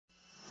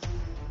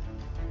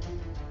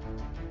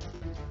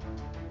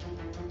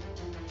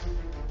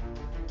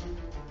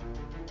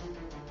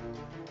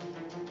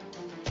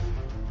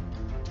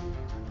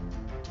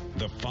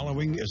The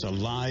following is a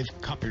live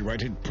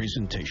copyrighted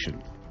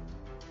presentation.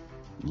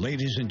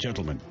 Ladies and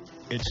gentlemen,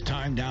 it's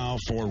time now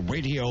for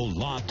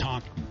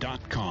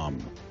RadioLawTalk.com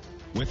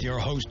with your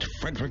host,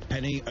 Frederick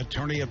Penny,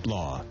 attorney at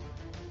law.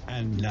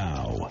 And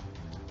now,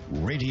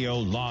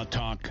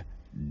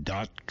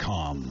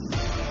 RadioLawTalk.com.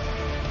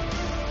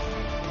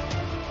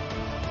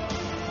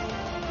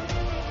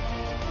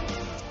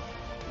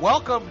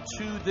 Welcome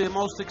to the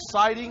most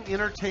exciting,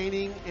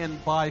 entertaining,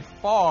 and by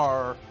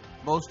far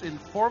most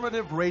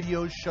informative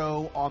radio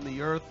show on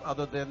the earth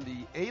other than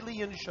the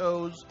alien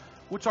shows,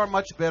 which are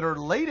much better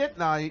late at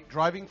night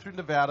driving through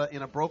Nevada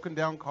in a broken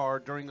down car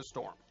during a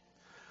storm.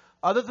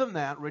 Other than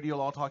that, Radio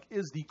Law Talk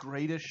is the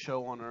greatest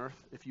show on earth.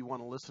 If you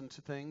want to listen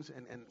to things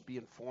and be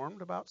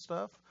informed about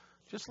stuff,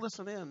 just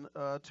listen in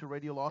to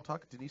Radio Law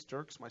Talk. Denise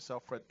Dirks,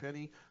 myself, Fred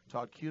Penny,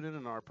 Todd Cunin,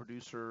 and our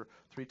producer,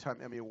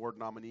 3-time Emmy Award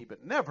nominee,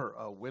 but never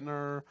a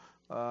winner.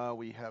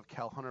 We have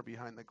Cal Hunter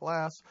behind the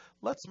glass.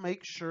 Let's make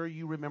sure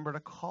you remember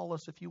to call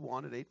us if you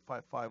want at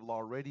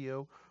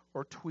 855-LAW-RADIO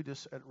or tweet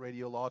us at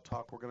Radio Law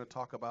Talk. We're going to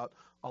talk about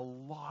a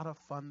lot of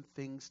fun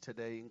things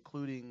today,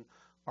 including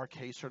our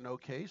case or no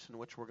case, in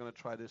which we're going to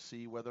try to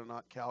see whether or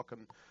not Cal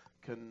can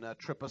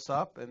trip us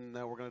up, and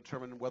we're going to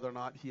determine whether or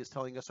not he is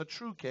telling us a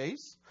true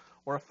case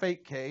or a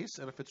fake case,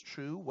 and if it's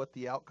true, what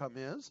the outcome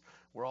is.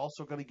 We're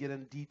also going to get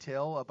in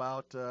detail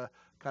about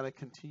kind of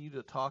continue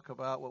to talk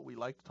about what we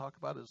like to talk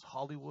about is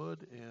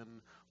Hollywood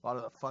and a lot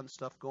of the fun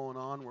stuff going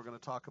on. We're going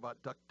to talk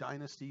about Duck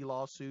Dynasty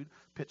lawsuit,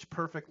 Pitch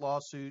Perfect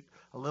lawsuit,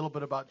 a little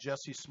bit about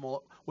Jesse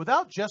Smollett.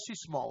 Without Jesse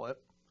Smollett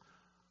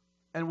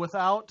and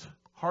without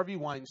Harvey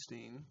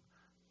Weinstein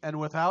and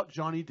without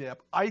Johnny Depp,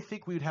 I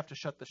think we would have to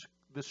shut this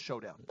show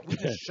down. We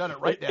just shut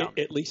it right down.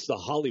 At least the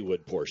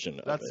Hollywood portion of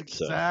it. That's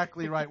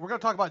exactly right. We're going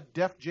to talk about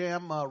Def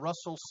Jam,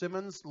 Russell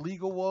Simmons,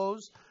 legal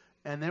woes,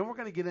 and then we're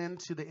going to get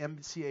into the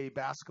NCAA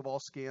basketball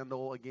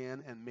scandal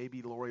again, and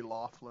maybe Lori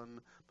Loughlin,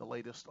 the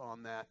latest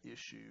on that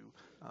issue.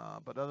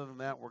 But other than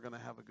that, we're going to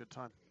have a good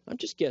time. I'm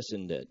just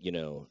guessing that,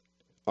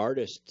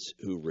 artists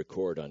who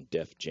record on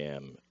Def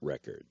Jam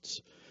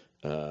records,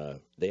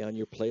 they on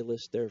your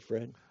playlist there,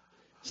 Fred?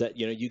 Is that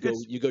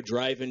you go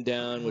driving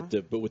down with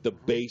the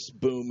bass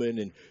booming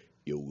and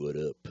yo, what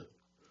up?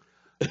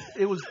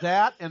 It was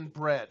that and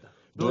Bread.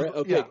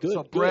 Okay, yeah, good.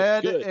 So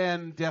Bread good.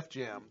 and Def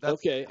Jam. That's,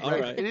 okay, all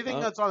right.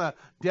 Anything that's on a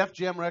Def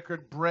Jam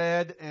record,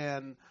 Bread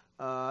and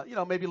maybe a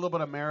little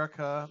bit of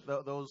America.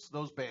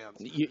 Those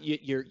bands.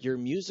 Your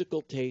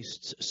musical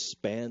tastes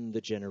span the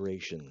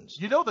generations.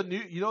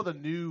 The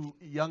new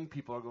young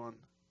people are going.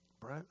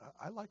 Bread,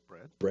 I like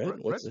bread.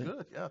 What's Bread's that?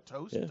 Good. Yeah,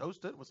 toast it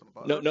with some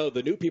butter. No,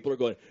 the new people are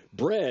going,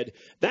 bread,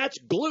 that's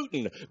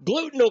gluten.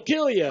 Gluten will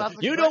kill you.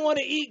 You don't want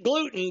to eat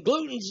gluten.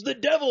 Gluten's the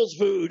devil's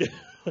food.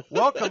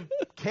 Welcome,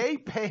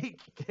 KPKK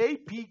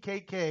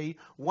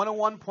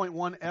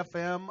 101.1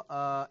 FM,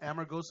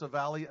 Amargosa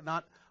Valley.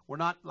 We're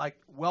not like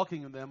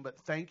welcoming them, but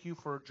thank you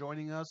for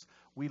joining us.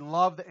 We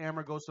love the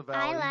Amargosa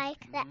Valley. I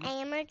like the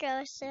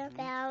Amargosa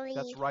Valley.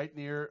 That's right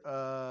near.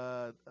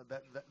 The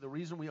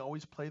reason we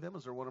always play them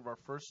is they're one of our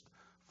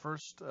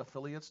first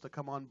affiliates to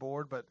come on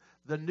board. But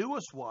the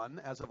newest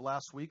one, as of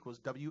last week, was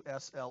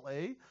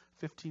WSLA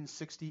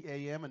 1560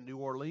 AM in New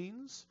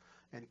Orleans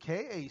and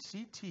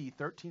KACT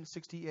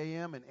 1360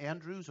 AM in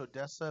Andrews,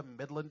 Odessa,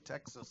 Midland,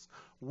 Texas.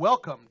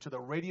 Welcome to the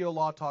Radio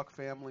Law Talk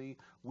family.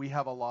 We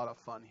have a lot of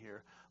fun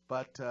here.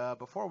 But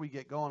before we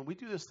get going, we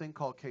do this thing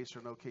called Case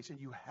or No Case,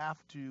 and you have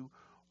to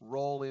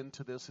roll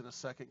into this in a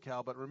second,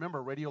 Cal. But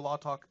remember, Radio Law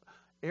Talk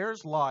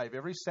airs live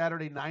every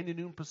Saturday, 9 to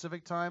noon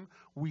Pacific time.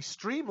 We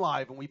stream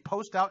live, and we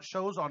post out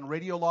shows on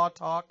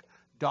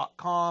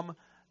RadioLawTalk.com.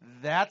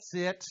 That's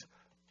it.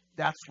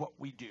 That's what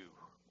we do.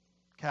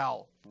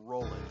 Cal,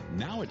 roll it.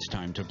 Now it's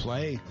time to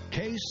play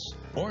Case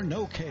or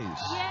No Case.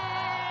 Yay!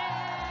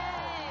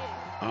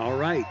 All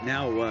right,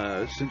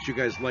 now, since you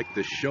guys like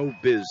the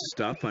showbiz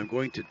stuff, I'm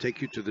going to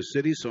take you to the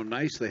city so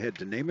nice they had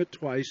to name it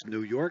twice,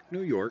 New York,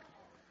 New York.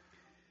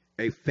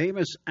 A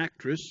famous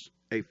actress,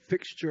 a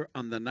fixture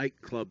on the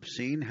nightclub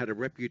scene, had a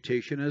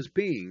reputation as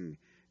being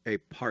a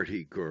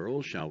party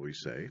girl, shall we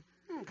say.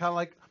 Kind of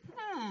like,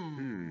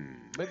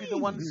 maybe the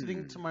one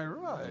sitting to my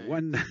right.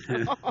 One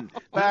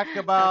Back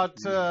about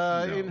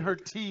no. in her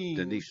teens.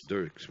 Denise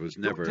Dirks was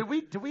never. Did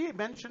we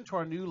mention to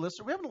our new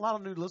listeners? We have a lot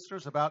of new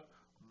listeners about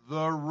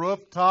the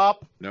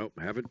rooftop. Nope,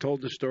 haven't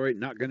told the story.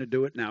 Not going to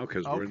do it now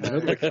because we're in the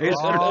middle of the case.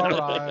 All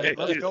right,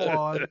 let's go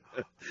on.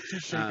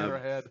 She's shaking her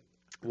head.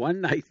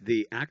 One night,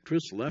 the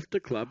actress left a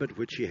club at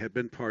which she had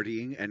been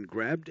partying and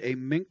grabbed a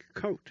mink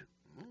coat.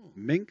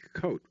 Mink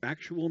coat,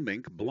 actual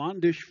mink,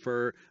 blondish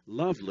fur,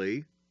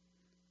 lovely.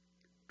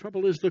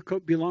 Trouble is, the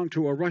coat belonged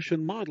to a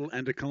Russian model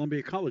and a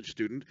Columbia College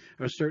student,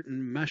 a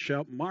certain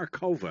Masha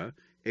Markova,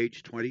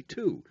 age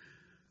 22,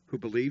 who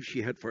believed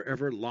she had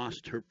forever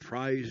lost her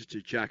prized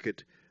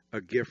jacket, a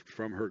gift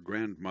from her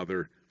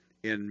grandmother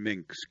in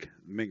Minsk.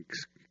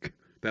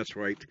 That's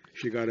right.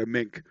 She got a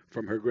mink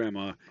from her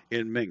grandma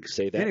in Minx.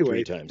 Say that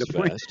three times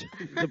fast.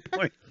 The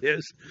point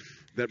is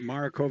that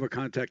Markova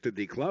contacted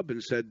the club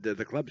and said,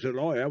 the club said,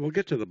 oh, yeah, we'll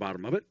get to the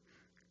bottom of it.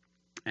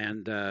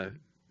 And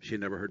She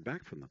never heard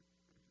back from them.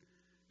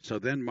 So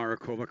then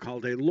Markova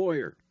called a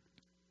lawyer,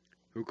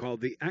 who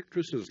called the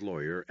actress's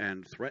lawyer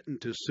and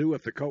threatened to sue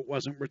if the coat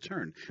wasn't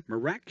returned.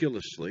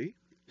 Miraculously,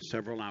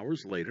 several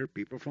hours later,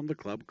 people from the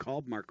club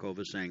called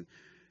Markova saying,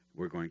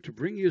 "We're going to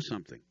bring you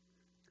something."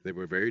 They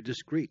were very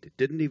discreet.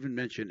 Didn't even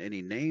mention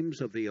any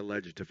names of the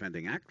alleged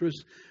offending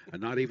actress,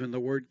 and not even the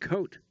word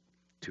coat.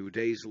 2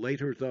 days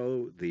later,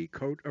 though, the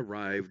coat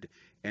arrived,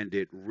 and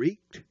it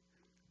reeked,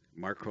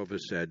 Markova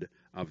said,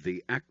 of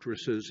the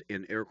actress's,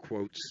 in air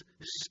quotes,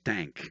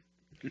 stank.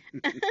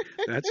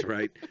 That's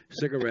right.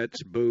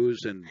 Cigarettes,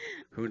 booze, and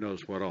who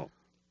knows what all.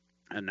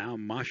 And now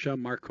Masha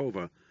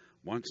Markova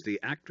wants the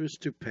actress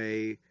to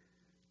pay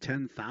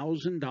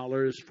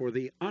 $10,000 for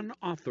the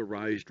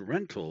unauthorized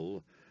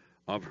rental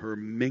of her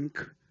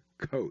mink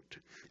coat.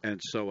 And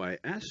so I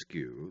ask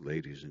you,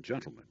 ladies and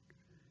gentlemen,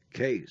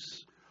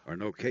 case or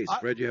no case?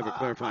 Fred, you have a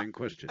clarifying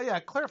question. Yeah,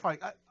 clarifying.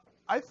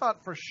 I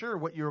thought for sure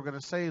what you were going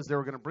to say is they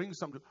were going to bring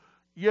something.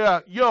 Yeah,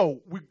 yo,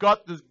 we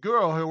got this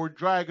girl here. We're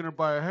dragging her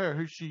by her hair.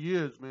 Here she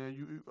is,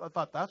 man. I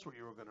thought that's what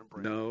you were going to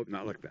bring. No,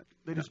 not like that.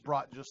 They just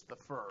brought just the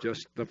fur.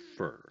 Just the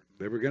fur.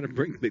 They were going to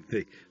bring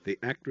the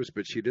actress,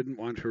 but she didn't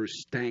want her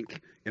stank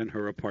in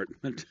her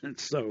apartment. And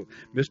so,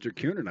 Mr.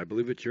 Cunin, I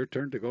believe it's your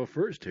turn to go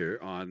first here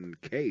on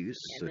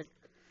case.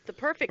 The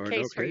perfect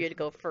case for you to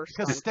go first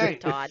on,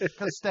 Stank. Todd.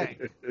 Because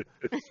Stank.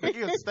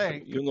 You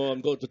Stank. You know,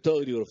 I'm going to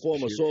tell you, the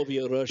former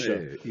Soviet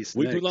Russia, Hey,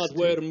 we do not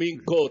wear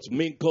mink coats.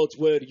 Mink coats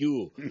wear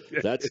you.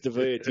 That's the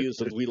way it is,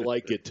 and we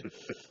like it.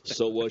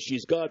 So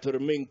she's got her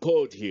mink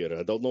coat here.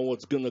 I don't know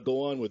what's going to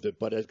go on with it,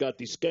 but it's got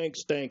the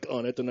stank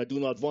on it, and I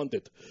do not want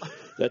it.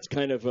 That's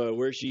kind of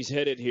where she's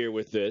headed here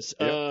with this.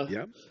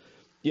 Yep.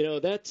 You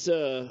know, that's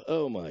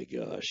oh my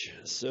gosh.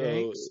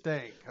 So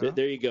Stank. Huh?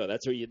 there you go.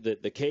 That's where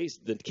the case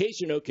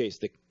or no case.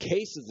 The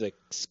case is the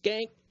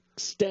stank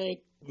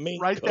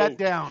mink Write coat. that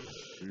down.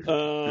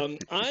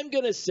 I'm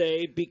going to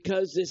say,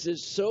 because this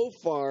is so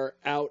far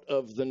out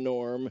of the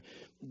norm,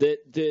 that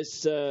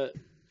this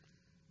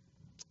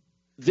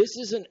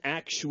is an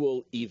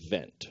actual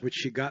event. Which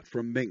she got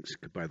from Minx,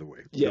 by the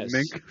way. Yes. The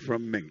mink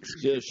from Minx.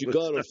 Yeah, she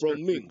got it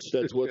from Minx.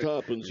 That's what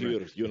happens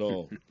here, you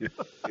know.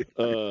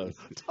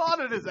 Todd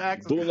and his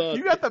accent. Do not-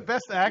 You got the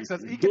best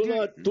accents.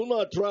 Do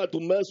not try to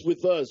mess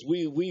with us.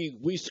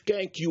 We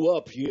skank you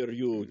up here,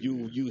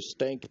 you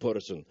stank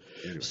person.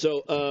 Anyway.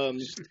 So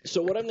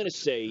what I'm going to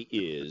say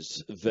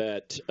is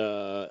that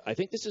I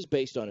think this is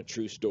based on a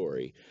true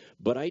story,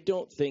 but I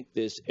don't think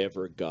this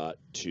ever got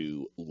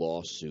to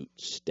lawsuit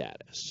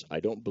status. I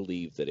don't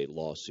believe that a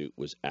lawsuit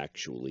was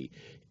actually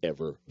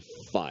ever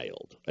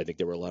filed. I think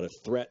there were a lot of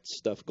threats,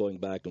 stuff going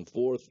back and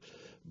forth,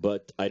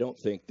 but I don't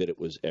think that it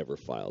was ever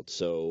filed.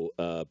 So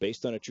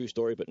based on a true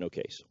story, but no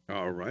case.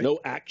 All right. No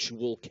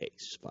actual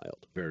case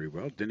filed. Very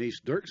well.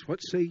 Denise Dirks, what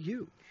say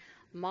you?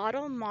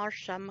 Model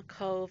Marsha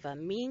Makova,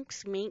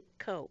 Mink's mink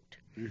coat.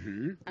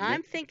 Mm-hmm.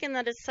 I'm thinking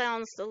that it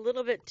sounds a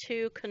little bit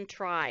too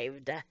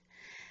contrived.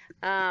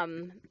 Yeah,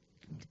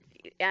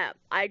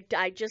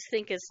 I just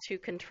think it's too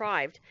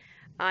contrived.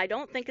 I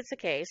don't think it's a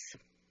case.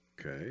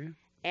 Okay.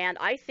 And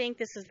I think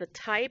this is the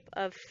type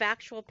of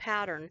factual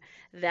pattern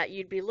that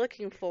you'd be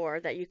looking for,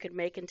 that you could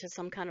make into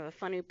some kind of a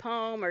funny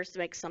poem or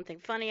make something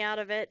funny out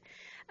of it.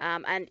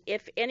 And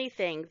if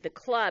anything, the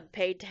club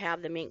paid to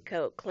have the mink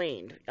coat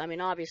cleaned. I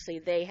mean, obviously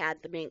they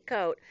had the mink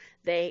coat.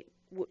 In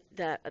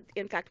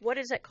fact, what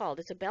is it called?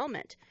 It's a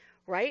bellment,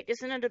 right?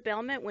 Isn't it a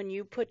bellment when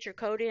you put your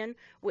coat in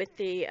with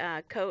the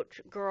coat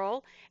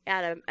girl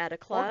at a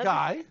club?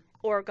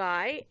 Or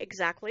guy,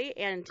 exactly,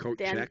 and Coat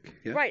then check,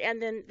 yeah. Right, and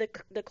then the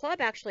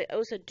club actually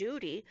owes a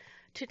duty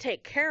to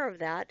take care of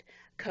that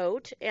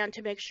coat and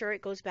to make sure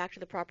it goes back to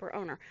the proper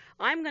owner.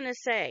 I'm going to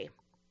say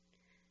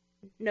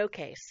no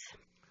case.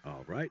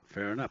 All right,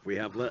 fair enough. We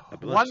have 1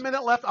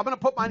 minute left. I'm going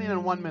to put mine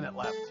in 1 minute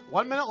left.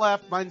 1 minute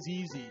left. Mine's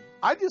easy.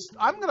 I'm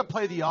going to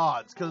play the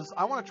odds because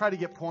I want to try to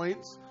get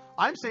points.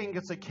 I'm saying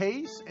it's a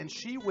case, and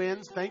she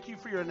wins. Thank you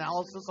for your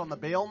analysis on the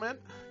bailment.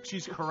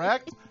 She's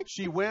correct.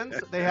 She wins.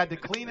 They had to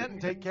clean it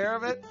and take care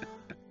of it.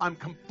 I'm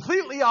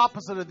completely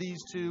opposite of these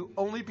two,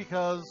 only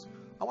because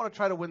I want to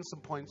try to win some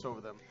points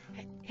over them.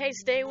 Hey,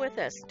 stay with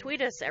us.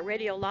 Tweet us at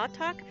Radio Law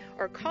Talk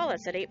or call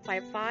us at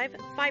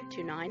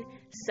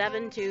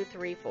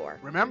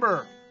 855-529-7234.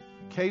 Remember,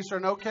 case or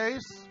no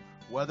case,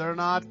 whether or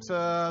not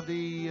what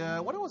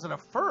was it, a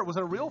fur? Was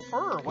it a real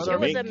fur? It was a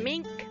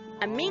mink,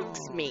 a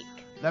Mink's mink.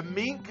 The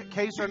mink,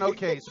 case or no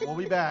case. We'll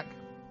be back.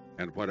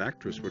 And what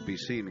actress would be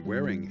seen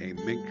wearing a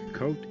mink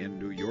coat in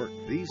New York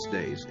these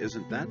days?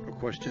 Isn't that a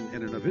question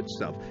in and of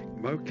itself?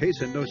 Well,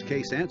 case and no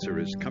case answer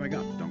is coming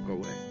up. Don't go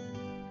away.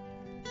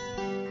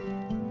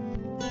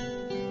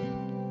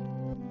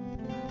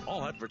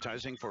 All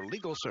advertising for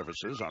legal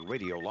services on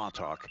Radio Law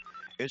Talk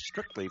is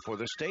strictly for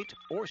the state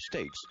or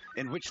states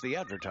in which the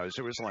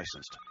advertiser is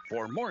licensed.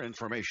 For more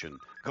information,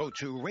 go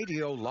to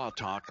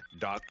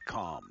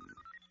radiolawtalk.com.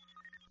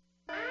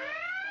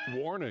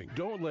 Warning,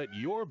 don't let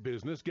your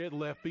business get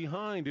left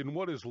behind in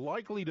what is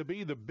likely to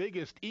be the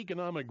biggest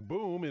economic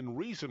boom in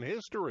recent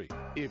history.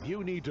 If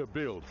you need to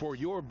build for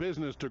your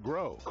business to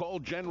grow, call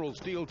General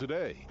Steel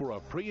today for a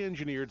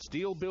pre-engineered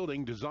steel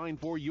building designed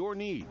for your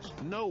needs.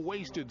 No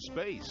wasted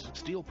space.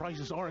 Steel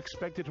prices are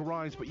expected to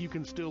rise, but you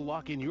can still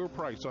lock in your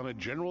price on a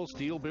General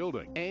Steel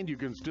building. And you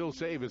can still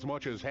save as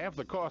much as half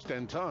the cost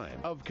and time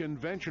of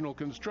conventional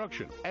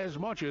construction. As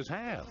much as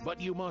half.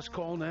 But you must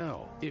call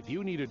now. If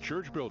you need a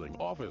church building,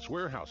 office,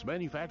 warehouse,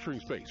 manufacturing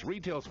space,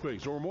 retail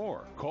space, or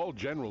more, call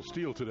General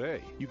Steel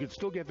today. You can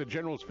still get the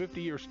General's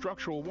 50-year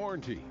structural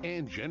warranty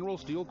and General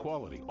Steel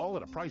quality, all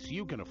at a price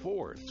you can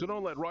afford. So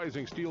don't let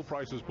rising steel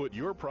prices put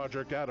your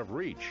project out of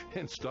reach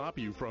and stop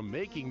you from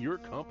making your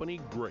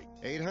company great.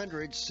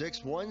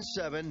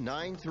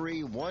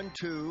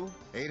 800-617-9312.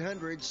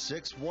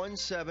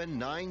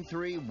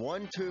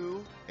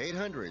 800-617-9312.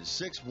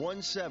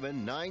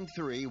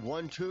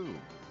 800-617-9312.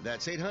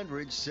 That's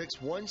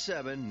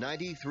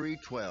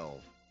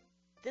 800-617-9312.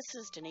 This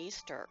is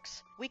Denise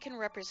Dirks. We can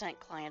represent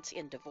clients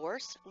in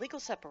divorce, legal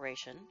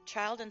separation,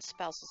 child and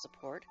spousal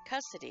support,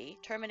 custody,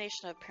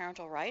 termination of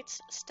parental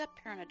rights,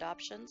 step-parent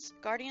adoptions,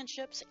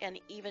 guardianships, and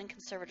even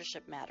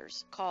conservatorship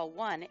matters. Call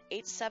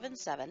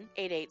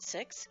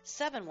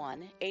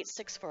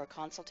 1-877-886-7186 for a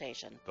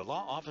consultation. The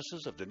law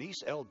offices of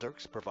Denise L.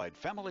 Dirks provide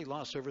family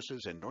law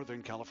services in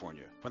Northern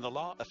California. When the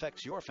law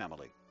affects your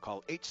family,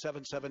 call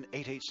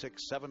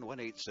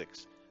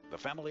 877-886-7186. The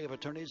family of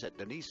attorneys at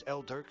Denise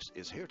L. Dirks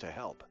is here to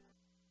help.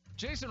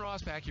 Jason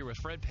Rosbach here with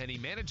Fred Penny,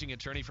 managing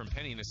attorney from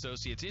Penny &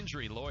 Associates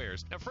Injury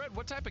Lawyers. Now, Fred,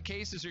 what type of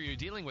cases are you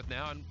dealing with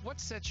now, and what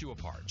sets you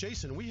apart?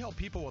 Jason, we help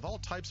people with all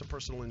types of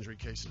personal injury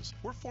cases.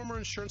 We're former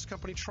insurance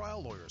company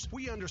trial lawyers.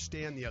 We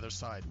understand the other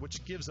side,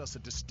 which gives us a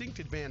distinct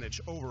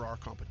advantage over our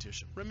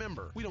competition.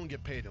 Remember, we don't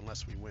get paid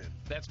unless we win.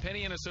 That's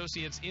Penny &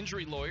 Associates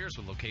Injury Lawyers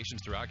with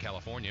locations throughout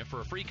California.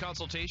 For a free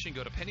consultation,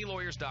 go to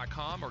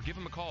pennylawyers.com or give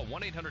them a call,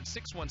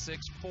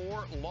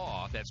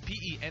 1-800-616-4LAW. That's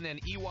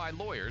PENNEY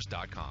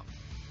lawyers.com.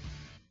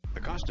 The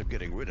cost of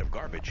getting rid of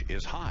garbage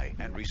is high,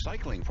 and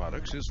recycling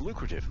products is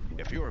lucrative.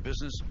 If you're a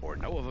business or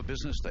know of a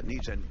business that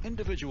needs an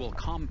individual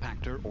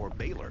compactor or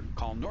baler,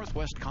 call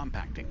Northwest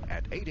Compacting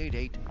at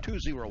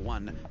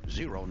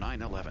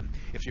 888-201-0911.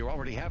 If you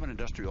already have an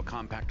industrial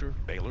compactor,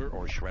 baler,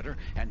 or shredder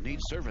and need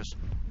service,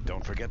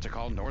 don't forget to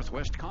call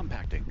Northwest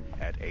Compacting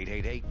at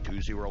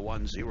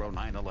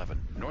 888-201-0911.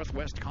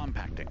 Northwest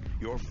Compacting,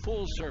 your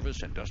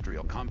full-service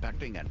industrial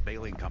compacting and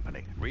baling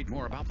company. Read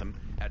more about them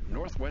at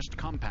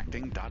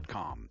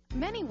northwestcompacting.com.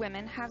 Many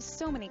women have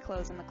so many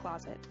clothes in the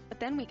closet, but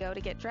then we go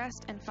to get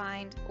dressed and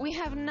find we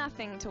have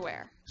nothing to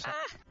wear.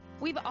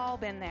 We've all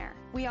been there.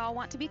 We all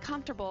want to be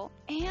comfortable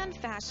and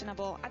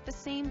fashionable at the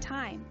same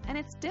time, and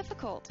it's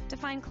difficult to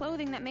find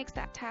clothing that makes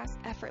that task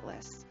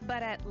effortless.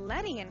 But at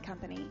Letty &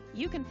 Company,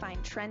 you can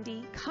find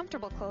trendy,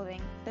 comfortable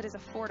clothing that is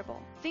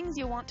affordable. Things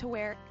you'll want to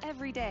wear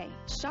every day.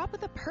 Shop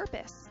with a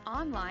purpose,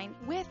 online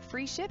with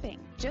free shipping.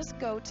 Just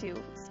go to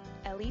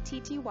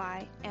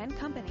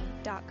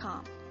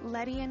LETTYandcompany.com.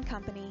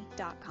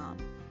 LettyandCompany.com.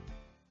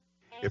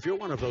 If you're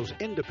one of those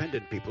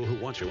independent people who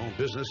wants your own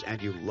business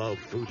and you love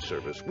food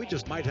service, we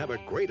just might have a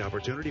great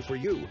opportunity for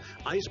you.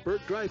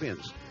 Iceberg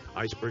Drive-Ins.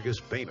 Iceberg is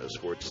famous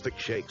for its thick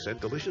shakes and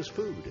delicious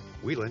food.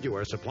 We lend you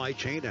our supply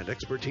chain and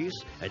expertise,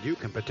 and you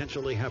can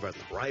potentially have a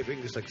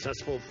thriving,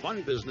 successful,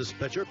 fun business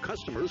that your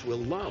customers will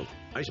love.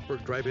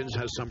 Iceberg Drive-Ins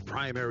has some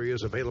prime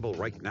areas available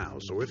right now,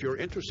 so if you're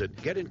interested,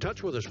 get in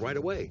touch with us right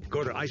away.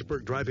 Go to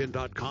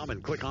icebergdrivein.com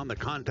and click on the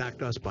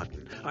Contact Us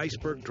button.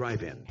 Iceberg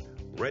Drive-In,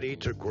 ready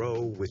to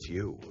grow with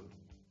you.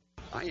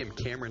 I am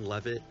Cameron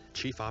Levitt,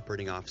 Chief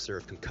Operating Officer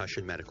of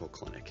Concussion Medical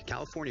Clinic.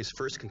 California's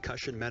first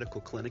concussion medical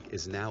clinic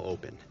is now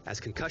open. As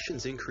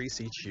concussions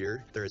increase each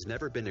year, there has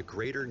never been a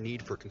greater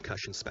need for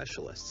concussion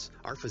specialists.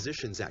 Our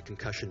physicians at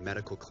Concussion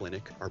Medical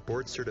Clinic are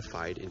board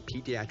certified in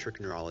pediatric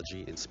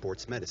neurology and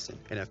sports medicine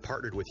and have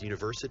partnered with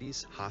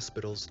universities,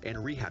 hospitals,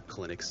 and rehab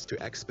clinics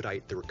to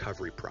expedite the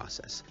recovery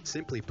process.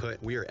 Simply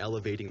put, we are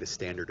elevating the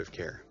standard of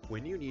care.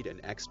 When you need an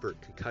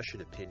expert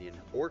concussion opinion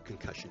or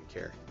concussion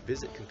care,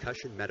 visit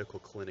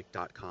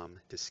concussionmedicalclinic.com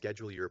to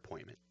schedule your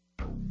appointment.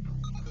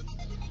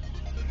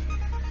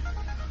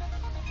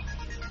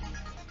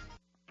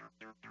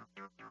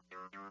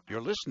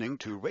 You're listening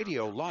to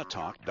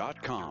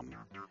RadioLawTalk.com.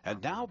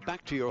 And now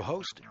back to your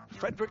host,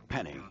 Frederick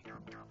Penny.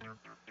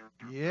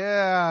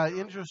 Yeah,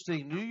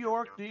 interesting. New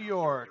York.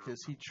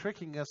 Is he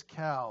tricking us,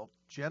 Cal?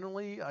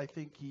 Generally, I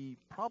think he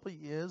probably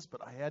is,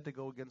 but I had to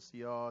go against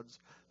the odds.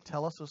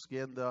 Tell us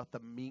again the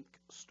Mink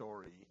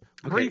story.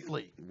 Okay.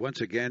 Briefly.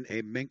 Once again,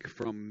 a mink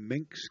from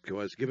Minx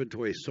was given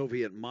to a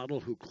Soviet model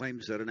who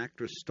claims that an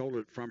actress stole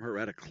it from her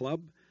at a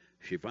club.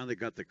 She finally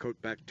got the coat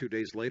back 2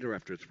 days later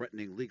after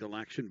threatening legal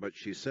action, but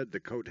she said the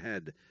coat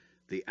had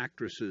the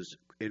actress's,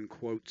 in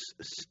quotes,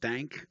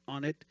 stank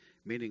on it,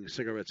 meaning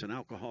cigarettes and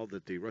alcohol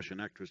that the Russian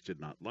actress did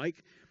not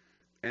like.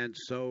 And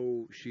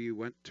so she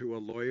went to a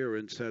lawyer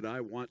and said,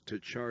 I want to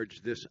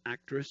charge this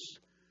actress,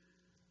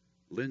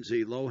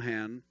 Lindsay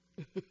Lohan,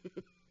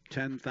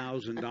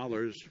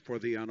 $10,000 for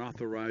the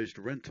unauthorized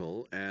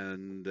rental,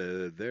 and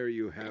there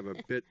you have a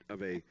bit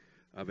of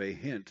a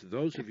hint.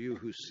 Those of you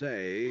who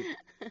say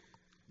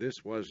this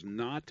was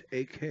not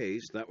a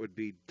case, that would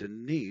be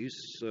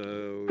Denise.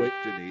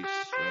 Denise.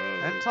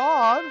 And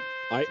Todd.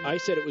 I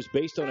said it was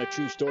based on a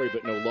true story,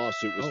 but no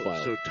lawsuit was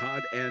filed. So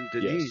Todd and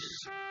Denise.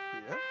 Yes.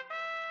 Yeah.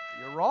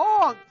 You're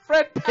wrong.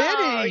 Fred Penny.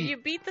 Oh, you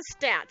beat the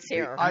stats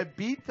here. I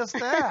beat the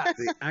stats.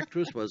 The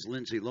actress was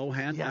Lindsay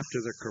Lohan. Yes.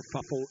 After the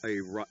kerfuffle,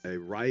 a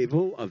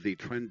rival of the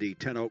trendy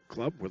Ten Oak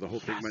Club, where the whole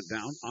thing went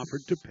down,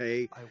 offered to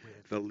pay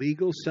the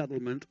legal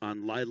settlement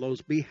on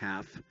Lilo's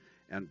behalf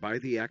and buy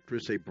the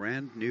actress a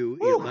brand new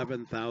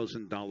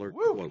 $11,000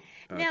 quote.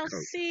 Now,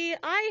 see,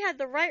 I had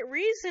the right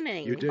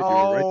reasoning. You did. You were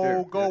right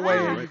there. Go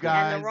away, you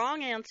guys. And the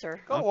wrong answer.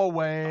 Go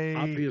away.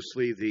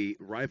 Obviously, the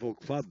rival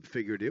club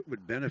figured it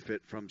would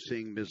benefit from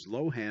seeing Ms.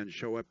 Lohan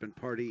show up and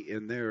party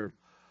in their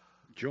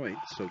joint,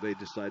 so they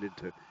decided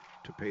to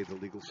pay the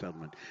legal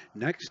settlement.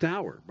 Next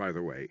hour, by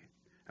the way,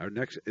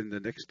 next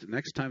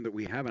time that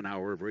we have an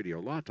hour of Radio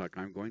Law Talk,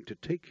 I'm going to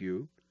take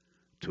you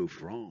to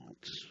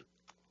France.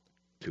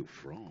 To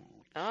France.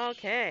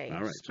 Okay.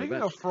 All right.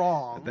 Speaking of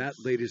France. That,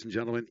 ladies and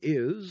gentlemen,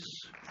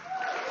 is...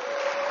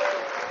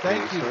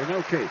 Thank you.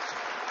 No case.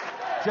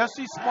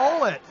 Jesse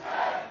Smollett.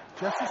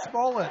 Jesse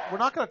Smollett. We're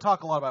not going to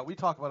talk a lot about it. We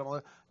talk about him a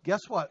lot. Guess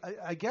what?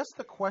 I guess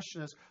the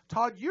question is,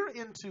 Todd, you're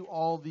into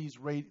all these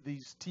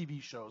TV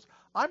shows.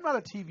 I'm not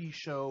a TV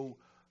show,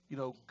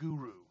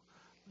 guru.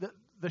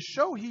 The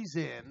show he's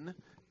in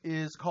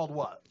is called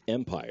what?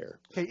 Empire.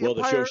 Okay, well,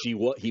 Empire, the show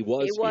he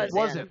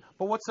was in.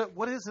 But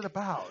what is it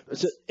about?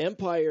 So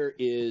Empire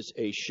is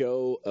a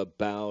show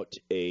about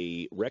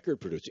a record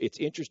producer. It's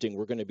interesting.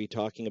 We're going to be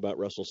talking about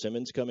Russel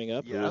Simmons coming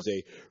up, who is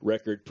a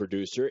record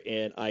producer,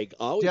 and I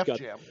always got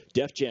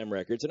Def Jam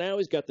Records, and I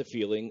always got the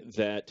feeling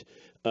that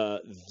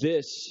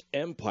this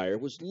Empire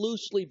was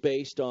loosely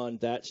based on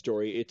that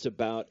story. It's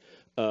about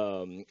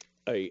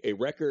a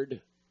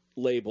record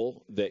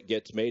label that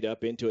gets made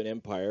up into an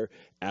empire,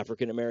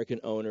 African-American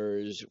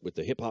owners with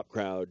the hip-hop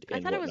crowd and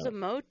I thought whatnot. it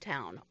was a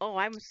Motown. Oh,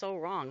 I'm so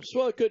wrong.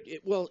 Well,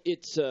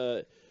 it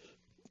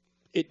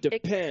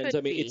depends. It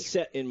could be. It's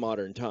set in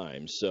modern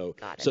times, so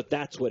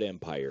that's what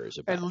Empire is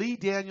about. And Lee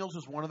Daniels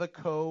is one of the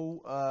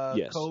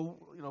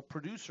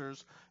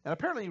producers, and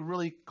apparently a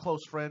really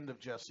close friend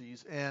of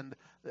Jesse's. And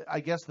I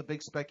guess the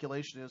big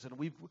speculation is, and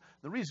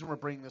the reason we're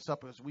bringing this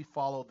up is we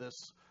follow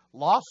this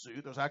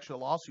lawsuit. There's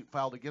actually a lawsuit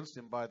filed against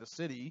him by the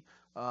city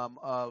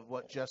of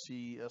what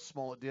Jesse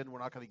Smollett did. We're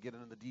not going to get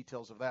into the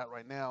details of that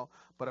right now,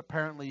 but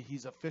apparently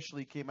he's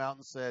officially came out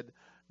and said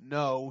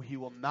no, he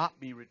will not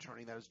be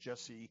returning. That is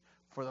Jesse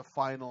for the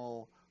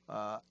final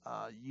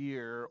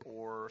year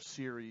or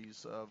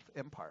series of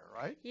Empire,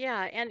 right?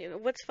 Yeah,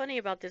 and what's funny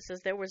about this is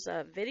there was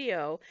a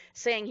video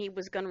saying he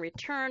was going to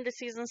return to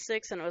season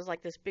 6, and it was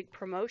like this big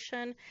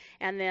promotion,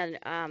 and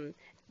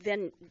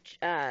then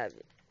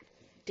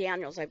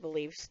Daniels, I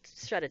believe,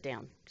 shut it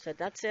down. Said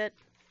that's it.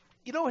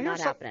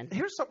 Here's something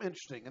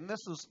interesting, and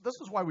this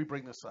is why we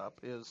bring this up.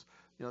 Is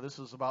this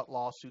is about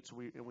lawsuits,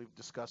 and we've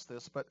discussed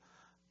this, but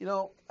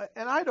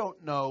and I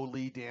don't know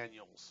Lee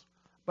Daniels,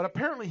 but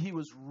apparently he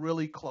was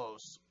really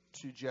close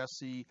to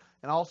Jesse,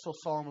 and also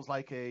saw him as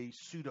like a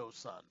pseudo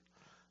son.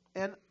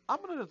 And I'm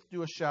going to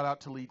do a shout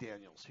out to Lee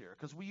Daniels here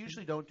because we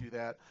usually don't do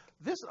that.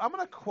 I'm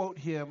going to quote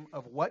him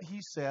of what he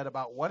said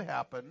about what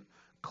happened.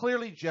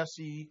 Clearly,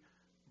 Jesse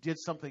did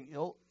something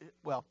ill.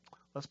 Well,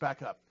 let's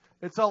back up.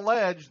 It's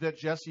alleged that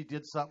Jesse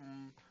did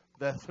something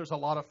that there's a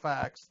lot of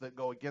facts that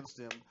go against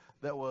him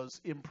that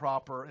was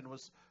improper and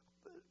was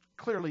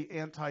clearly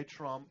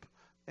anti-Trump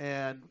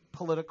and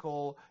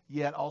political,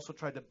 yet also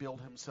tried to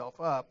build himself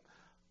up.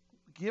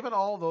 Given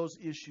all those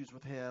issues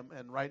with him,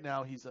 and right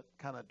now he's a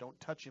kind of don't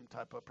touch him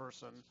type of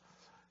person,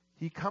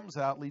 he comes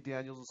out, Lee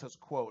Daniels, and says,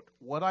 quote,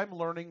 "What I'm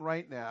learning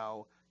right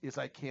now is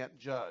I can't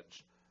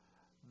judge.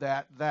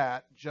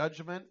 That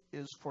judgment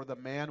is for the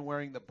man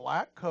wearing the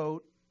black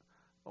coat,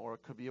 or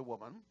it could be a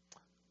woman,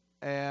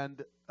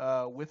 and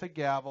with a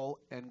gavel,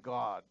 and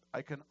God.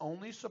 I can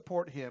only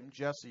support him,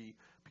 Jesse,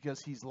 because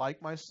he's like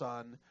my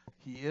son.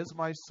 He is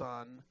my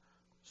son,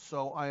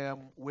 so I am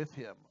with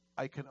him.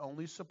 I can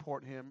only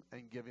support him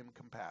and give him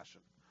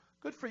compassion."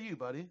 Good for you,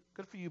 buddy.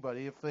 Good for you,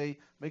 buddy. If they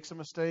make some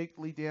mistake,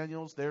 Lee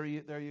Daniels, there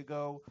you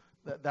go.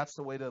 That's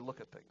the way to look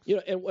at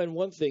things. And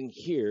one thing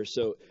here,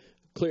 so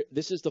clear,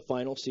 this is the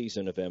final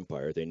season of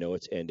Empire. They know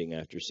it's ending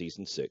after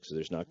season 6, so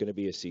there's not going to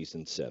be a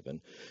season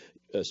 7.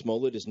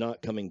 Smollett is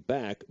not coming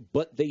back,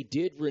 but they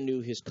did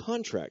renew his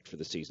contract for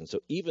the season. So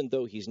even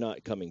though he's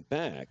not coming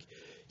back,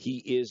 he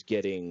is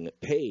getting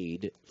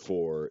paid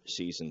for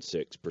season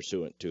 6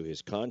 pursuant to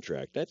his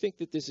contract. I think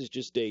that this is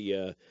just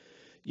a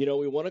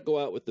we want to go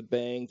out with the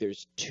bang.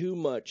 There's too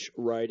much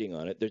riding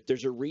on it.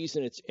 There's a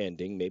reason it's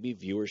ending. Maybe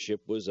viewership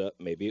was up.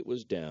 Maybe it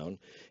was down.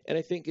 And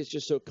I think it's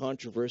just so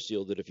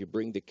controversial that if you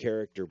bring the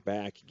character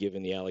back,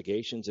 given the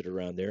allegations that are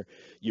around there,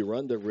 you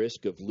run the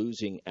risk of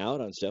losing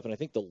out on stuff. And I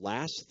think the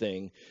last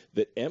thing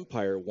that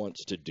Empire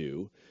wants to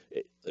do,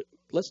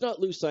 let's not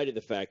lose sight of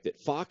the fact that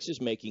Fox is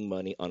making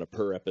money on a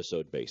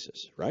per-episode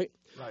basis, right?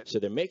 Right. So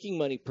they're making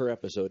money per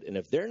episode, and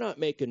if they're not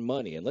making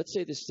money, and let's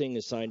say this thing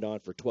is signed on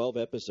for 12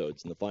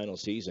 episodes in the final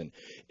season,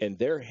 and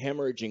they're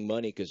hemorrhaging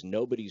money because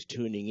nobody's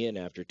tuning in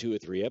after 2 or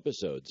 3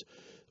 episodes,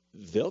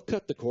 they'll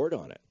cut the cord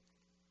on it.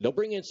 They'll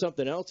bring in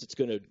something else that's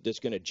going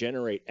to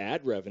generate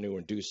ad revenue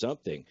and do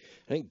something.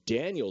 I think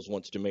Daniels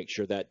wants to make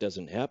sure that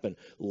doesn't happen.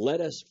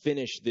 Let us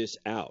finish this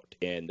out.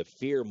 And the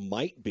fear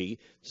might be,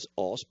 it's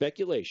all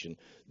speculation,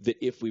 that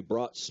if we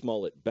brought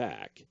Smollett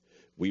back,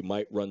 we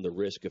might run the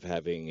risk of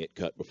having it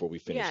cut before we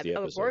finish the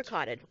episode. Yeah,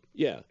 boycotted.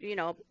 Yeah. You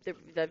know,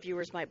 the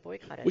viewers might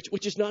boycott it.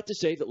 Which is not to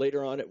say that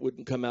later on it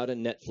wouldn't come out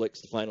on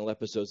Netflix, the final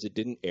episodes that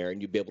didn't air,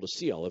 and you'd be able to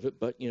see all of it.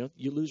 But, you know,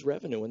 you lose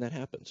revenue when that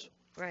happens.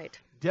 Right.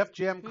 Def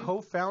Jam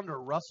co-founder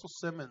Russel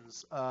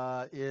Simmons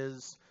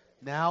is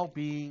now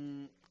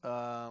being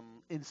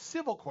in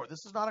civil court.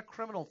 This is not a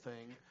criminal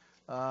thing.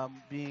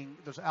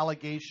 There's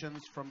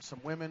allegations from some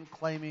women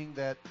claiming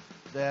that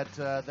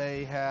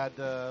they had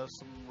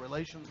some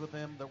relations with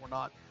him that were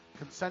not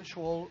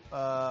consensual,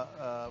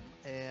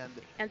 and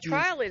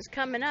trial is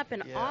coming up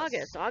in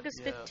August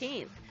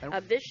 15th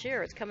of this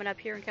year. It's coming up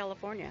here in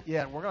California.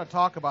 Yeah, and we're going to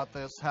talk about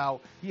this,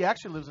 how he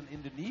actually lives in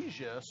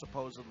Indonesia,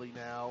 supposedly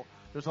now.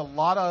 There's a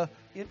lot of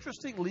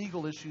interesting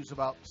legal issues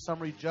about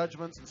summary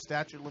judgments and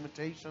statute of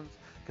limitations,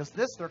 because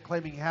this, they're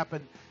claiming,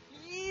 happened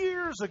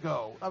years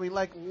ago. I mean,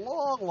 like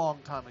long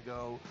time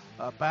ago,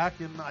 back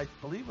in, I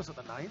believe, was it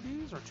the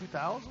 90s or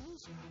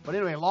 2000s? But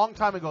anyway, a long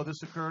time ago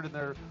this occurred,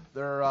 and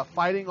they're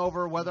fighting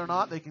over whether or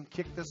not they can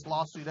kick this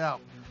lawsuit out.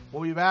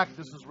 We'll be back.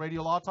 This is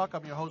Radio Law Talk.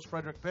 I'm your host,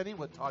 Frederick Penny,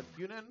 with Todd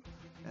Cunin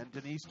and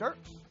Denise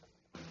Dirks.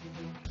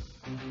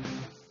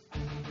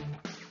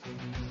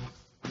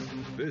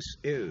 This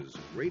is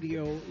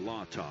Radio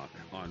Law Talk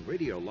on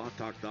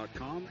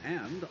RadioLawTalk.com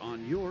and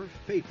on your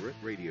favorite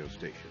radio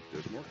station.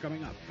 There's more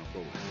coming up. Don't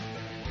go away.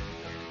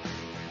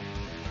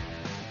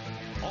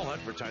 All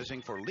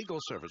advertising for legal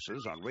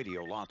services on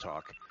Radio Law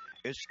Talk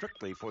is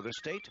strictly for the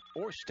state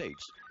or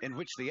states in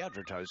which the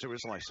advertiser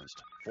is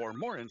licensed. For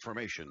more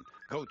information,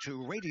 go to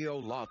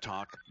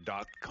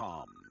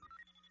RadioLawTalk.com.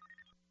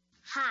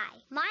 Hi,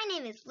 my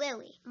name is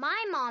Lily.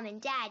 My mom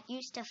and dad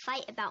used to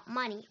fight about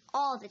money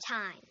all the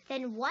time.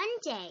 Then one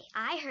day,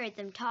 I heard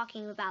them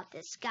talking about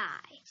this guy,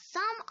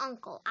 some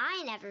uncle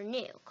I never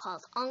knew,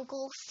 called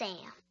Uncle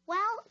Sam.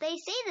 Well, they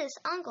say this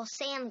Uncle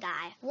Sam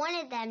guy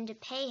wanted them to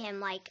pay him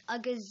like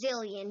 $1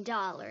 gazillion,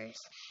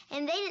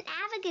 and they didn't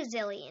have $1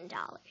 gazillion.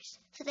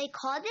 So they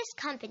called this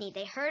company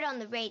they heard on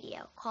the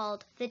radio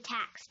called the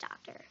Tax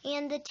Doctor.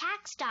 And the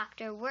Tax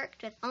Doctor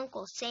worked with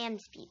Uncle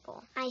Sam's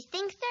people. I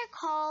think they're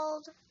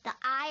called the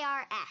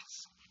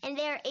IRS. And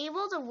they were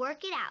able to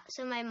work it out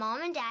so my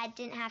mom and dad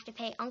didn't have to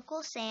pay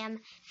Uncle Sam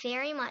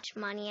very much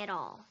money at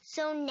all.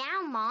 So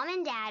now mom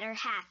and dad are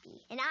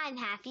happy, and I'm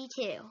happy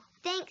too.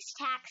 Thanks,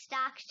 Tax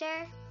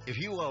Doctor. If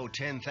you owe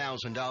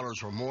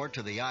 $10,000 or more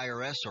to the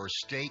IRS or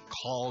state,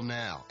 call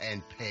now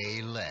and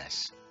pay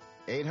less.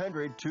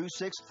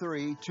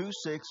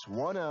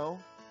 800-263-2610.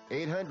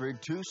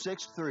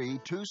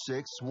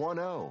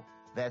 800-263-2610.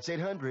 That's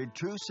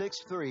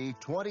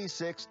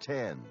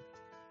 800-263-2610.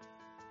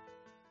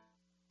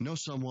 Know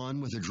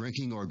someone with a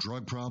drinking or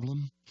drug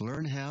problem?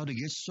 Learn how to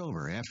get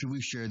sober after we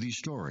share these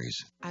stories.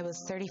 I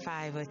was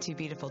 35 with 2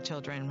 beautiful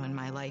children when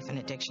my life and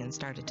addiction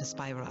started to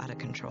spiral out of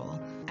control.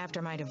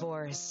 After my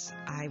divorce,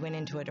 I went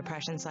into a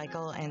depression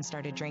cycle and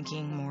started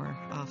drinking more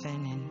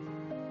often and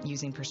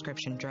using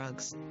prescription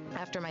drugs.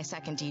 After my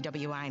second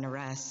DWI and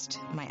arrest,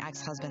 my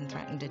ex-husband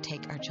threatened to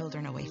take our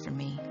children away from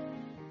me.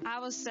 I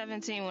was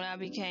 17 when I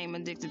became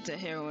addicted to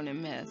heroin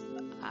and meth.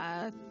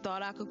 I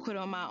thought I could quit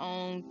on my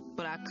own,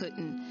 but I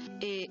couldn't.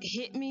 It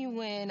hit me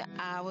when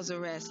I was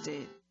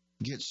arrested.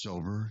 Get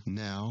sober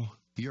now.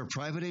 Your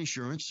private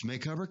insurance may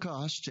cover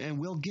costs, and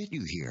we'll get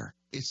you here.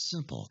 It's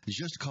simple.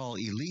 Just call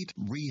Elite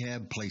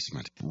Rehab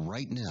Placement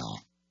right now.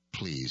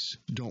 Please,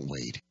 don't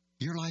wait.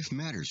 Your life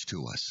matters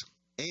to us.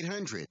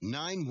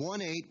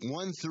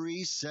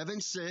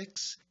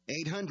 800-918-1376.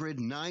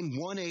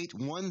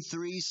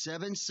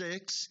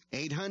 800-918-1376.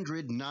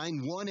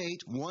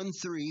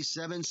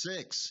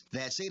 800-918-1376.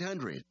 That's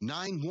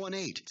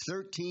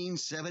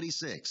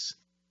 800-918-1376.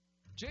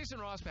 Jason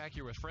Rosbach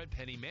here with Fred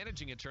Penny,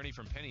 managing attorney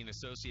from Penny &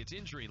 Associates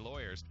Injury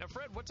Lawyers. Now,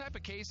 Fred, what type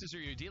of cases are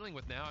you dealing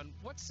with now, and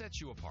what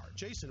sets you apart?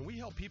 Jason, we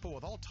help people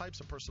with all types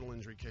of personal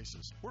injury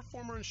cases. We're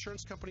former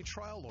insurance company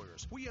trial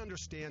lawyers. We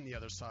understand the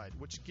other side,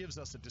 which gives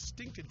us a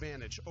distinct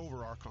advantage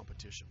over our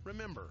competition.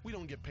 Remember, we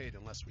don't get paid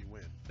unless we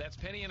win. That's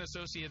Penny &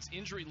 Associates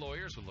Injury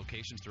Lawyers with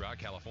locations throughout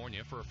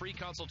California. For a free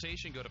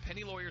consultation, go to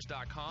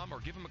pennylawyers.com or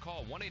give them a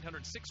call,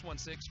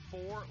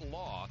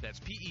 1-800-616-4LAW. That's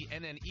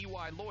PENNEY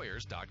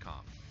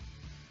lawyers.com.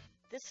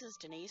 This is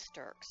Denise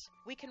Dirks.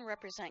 We can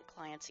represent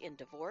clients in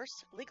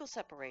divorce, legal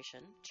separation,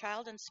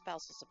 child and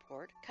spousal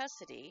support,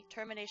 custody,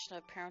 termination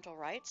of parental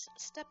rights,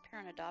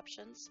 step-parent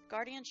adoptions,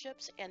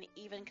 guardianships, and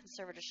even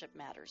conservatorship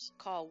matters.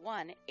 Call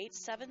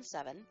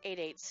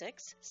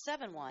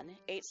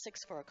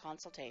 1-877-886-7186 for a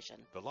consultation.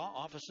 The law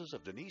offices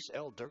of Denise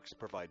L. Dirks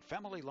provide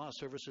family law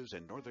services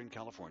in Northern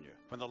California.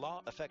 When the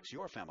law affects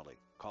your family,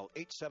 call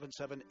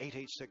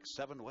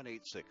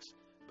 877-886-7186.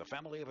 The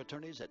family of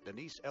attorneys at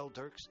Denise L.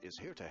 Dirks is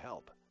here to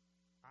help.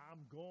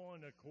 I'm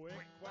going to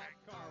Quick Quack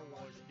Car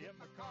Wash. Get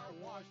my car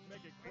washed,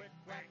 make it quick,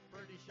 quack,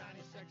 pretty,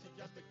 shiny, sexy,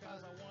 just because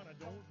I want to.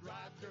 Don't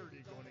drive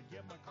dirty. Going to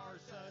get my car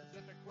suds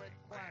at the Quick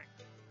Quack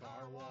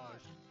Car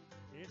Wash.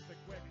 It's the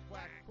Quick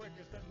Quack,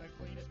 quickest and the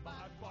cleanest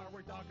by far.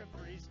 We're talking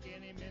 3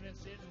 skinny minutes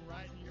sitting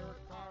right in your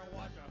car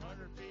wash.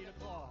 100 feet of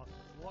claw,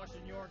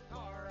 washing your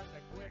car at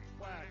the Quick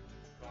Quack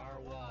Car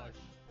Wash.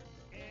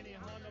 Any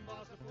Honda,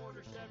 Mazda, Ford,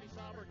 or Chevy,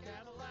 Sauber,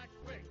 Cadillac,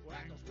 Quick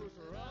Quack will spruce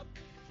her up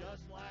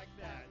just like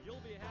that.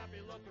 You'll be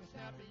happy looking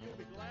snappy. You'll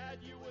be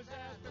glad you was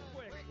at the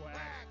Quick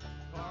Quack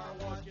Car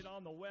Wash. Get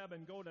on the web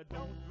and go to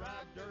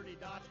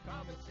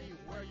don'tdrivedirty.com and see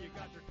where you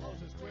got your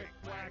closest Quick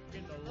Quack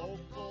in the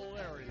local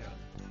area.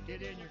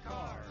 Get in your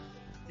car,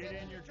 get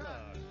in your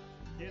truck,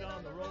 get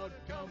on the road,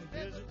 come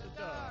visit the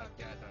duck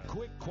at the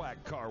Quick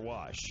Quack Car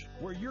Wash,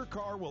 where your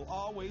car will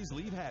always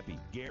leave happy,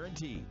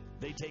 guaranteed.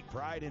 They take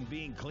pride in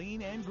being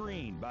clean and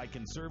green by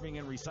conserving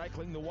and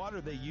recycling the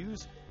water they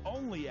use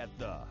only at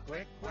the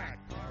Quick Quack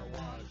Car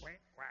Wash.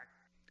 Quick Quack.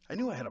 I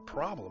knew I had a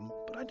problem,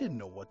 but I didn't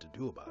know what to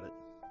do about it.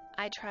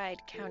 I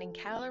tried counting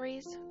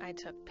calories, I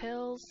took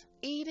pills,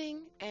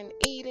 eating, and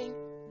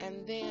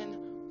then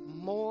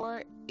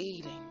more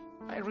eating.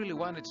 I really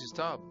wanted to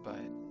stop, but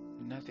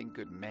nothing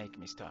could make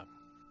me stop.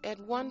 At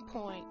one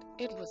point,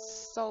 it was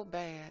so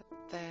bad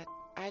that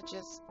I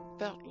just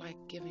felt like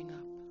giving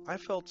up. I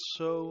felt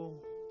so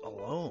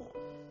alone.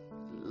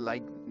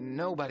 Like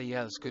nobody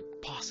else could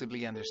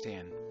possibly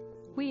understand.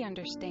 We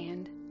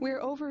understand. We're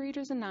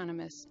Overeaters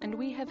Anonymous, and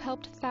we have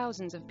helped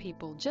thousands of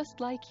people just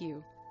like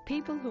you.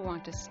 People who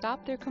want to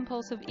stop their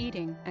compulsive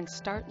eating and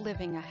start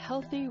living a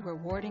healthy,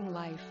 rewarding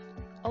life.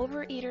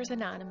 Overeaters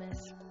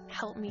Anonymous,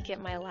 help me get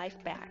my life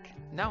back.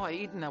 Now I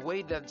eat in a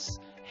way that's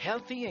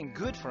healthy and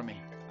good for me.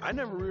 I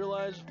never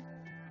realized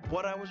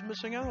what I was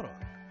missing out on.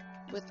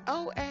 With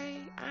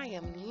OA, I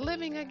am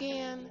living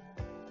again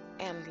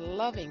and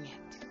loving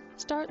it.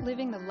 Start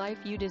living the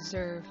life you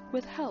deserve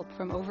with help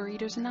from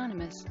Overeaters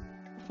Anonymous.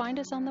 Find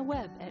us on the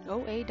web at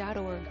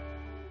oa.org.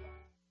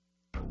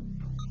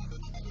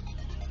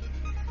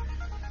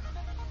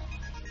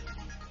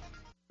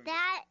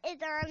 That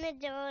is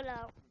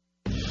Armadillo.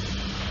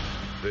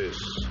 This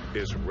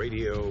is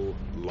Radio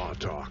Law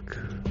Talk.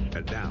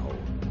 And now,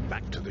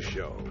 back to the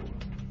show.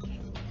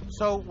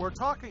 So we're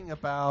talking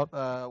about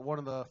one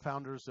of the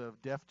founders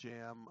of Def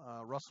Jam,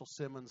 Russel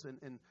Simmons,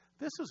 and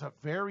this is a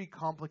very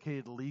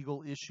complicated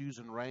legal issues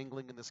and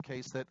wrangling in this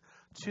case that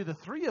to the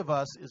three of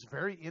us is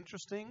very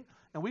interesting.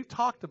 And we've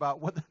talked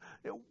about what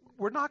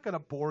we're not going to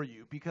bore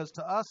you because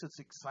to us it's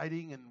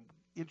exciting and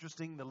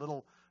interesting, the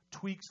little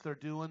tweaks they're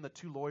doing, the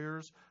two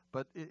lawyers,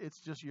 but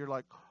it's just you're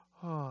like,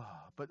 oh.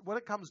 But what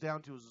it comes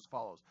down to is as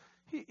follows.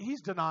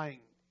 He's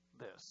denying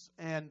this.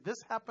 And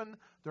this happened,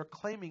 they're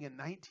claiming in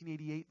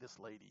 1988, this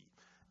lady.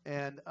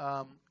 And,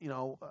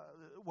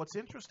 what's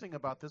interesting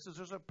about this is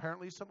there's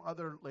apparently some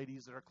other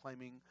ladies that are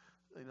claiming,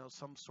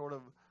 some sort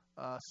of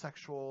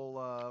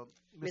sexual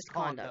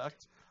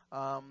misconduct.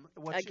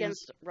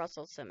 Against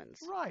Russel Simmons.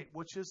 Right,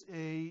 which is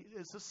a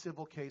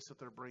civil case that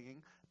they're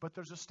bringing, but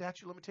there's a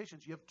statute of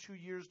limitations. You have 2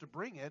 years to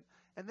bring it,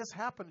 and this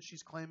happened,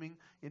 she's claiming,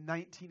 in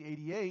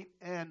 1988,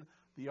 and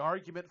the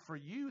argument for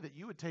you that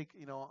you would take,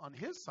 on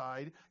his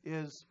side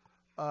is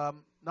not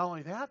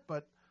only that,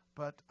 but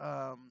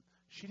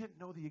she didn't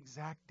know the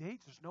exact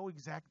dates. There's no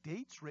exact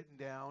dates written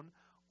down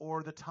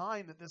or the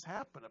time that this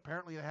happened.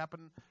 Apparently it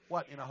happened,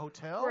 in a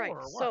hotel? Right. Or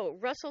what? So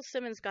Russel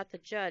Simmons got the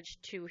judge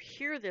to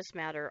hear this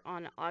matter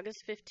on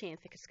August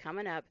 15th, it's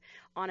coming up,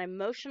 on a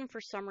motion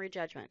for summary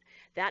judgment.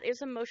 That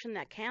is a motion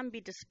that can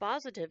be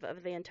dispositive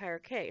of the entire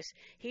case.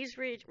 He's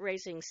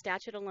raising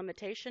statute of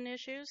limitation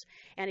issues,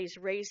 and he's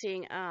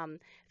raising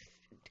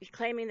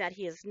claiming that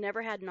he has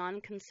never had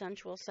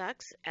non-consensual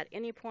sex at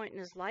any point in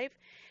his life,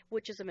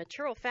 which is a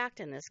material fact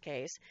in this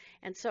case.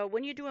 And so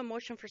when you do a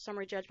motion for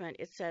summary judgment,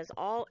 it says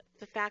all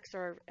the facts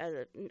are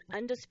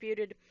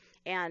undisputed,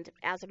 and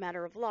as a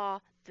matter of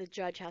law, the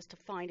judge has to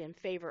find in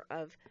favor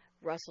of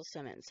Russel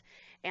Simmons.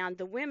 And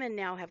the women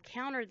now have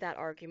countered that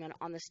argument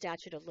on the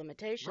statute of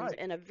limitations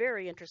in a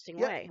very interesting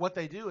way. What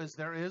they do is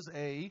there is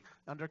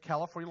under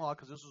California law,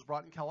 because this was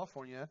brought in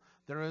California,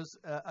 there is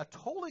a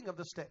tolling of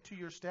the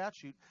 2-year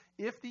statute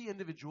if the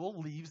individual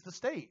leaves the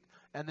state.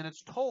 And then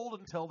it's tolled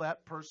until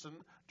that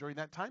person during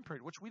that time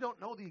period, which we don't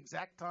know the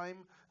exact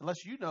time,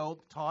 unless you know,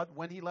 Todd,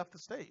 when he left the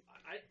state.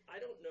 I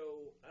don't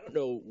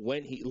know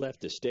when he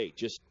left the state.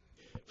 Just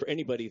for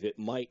anybody that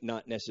might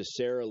not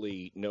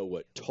necessarily know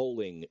what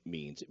tolling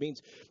means, it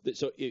means that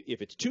so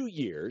if it's 2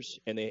 years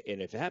and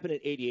if it happened in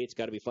 88, it's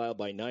got to be filed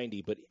by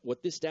 90. But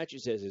what this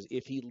statute says is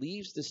if he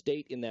leaves the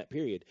state in that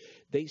period,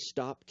 they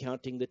stop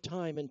counting the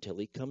time until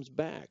he comes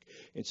back.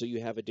 And so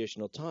you have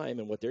additional time.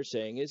 And what they're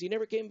saying is he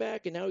never came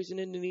back and now he's in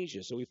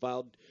Indonesia. So we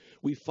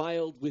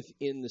filed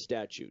within the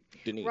statute.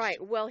 Denise.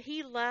 Right. Well,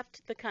 he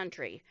left the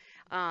country.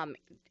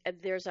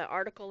 There's an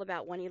article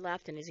about when he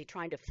left and is he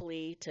trying to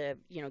flee to,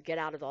 get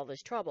out of all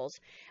those troubles.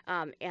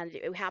 And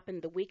it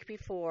happened the week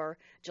before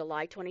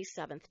July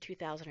 27th,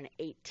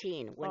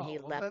 2018, when he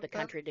left the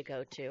country to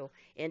go to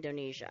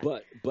Indonesia.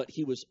 But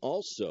he was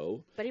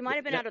also... But he might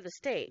have been out of the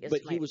state.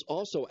 But he was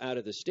also out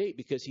of the state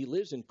because he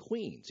lives in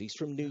Queens. He's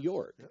from New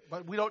York.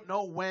 But we don't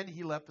know when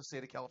he left the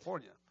state of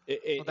California.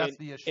 So that's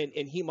the issue.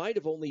 And he might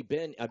have only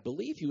been, I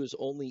believe he was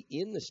only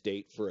in the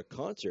state for a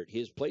concert.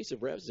 His place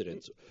of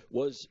residence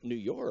was New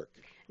York.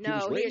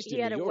 No, he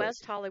had a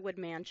West Hollywood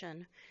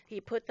mansion.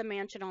 He put the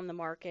mansion on the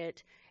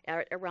market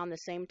around the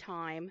same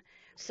time.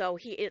 So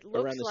it looks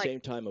like... Around the same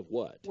time of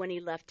what? When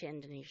he left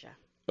Indonesia.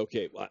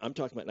 Okay, well, I'm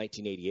talking about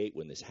 1988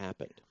 when this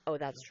happened. Oh,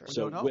 that's true.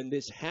 So when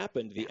this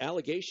happened, the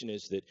allegation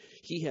is that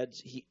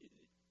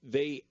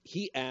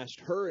he asked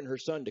her and her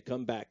son to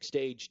come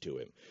backstage to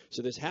him.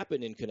 So this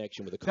happened in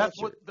connection with a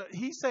concert. That's what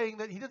he's saying,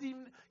 that he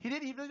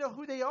didn't even know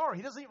who they are.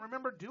 He doesn't even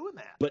remember doing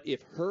that. But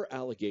if her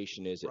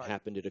allegation is it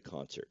happened at a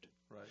concert,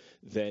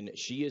 then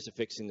she is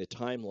affixing the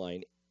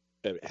timeline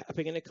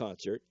happening in a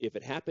concert. If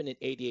it happened in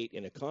 88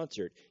 in a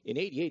concert, in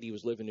 88 he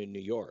was living in New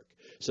York.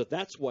 So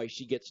that's why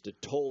she gets to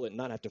toll and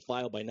not have to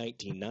file by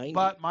 1990.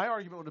 But my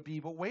argument would be,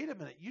 but wait a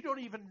minute, you don't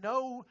even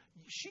know,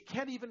 she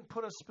can't even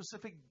put a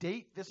specific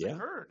date this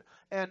occurred.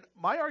 And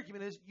my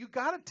argument is, you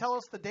got to tell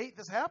us the date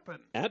this happened.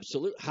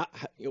 Absolutely.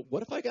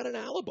 What if I got an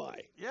alibi?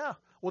 Yeah.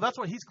 Well, that's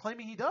what he's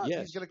claiming he does. Yes.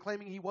 He's going to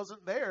claiming he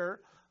wasn't there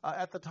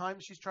at the time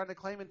she's trying to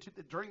claim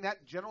during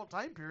that general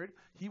time period,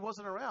 he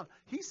wasn't around.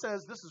 He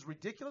says this is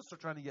ridiculous. They're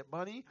trying to get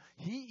money.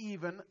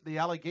 The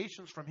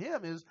allegations from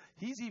him is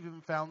he's even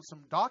found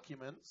some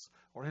documents,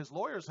 or his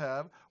lawyers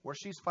have, where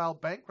she's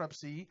filed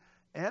bankruptcy.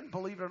 And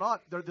believe it or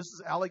not, this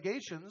is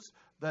allegations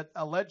that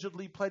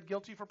allegedly pled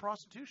guilty for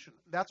prostitution.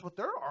 That's what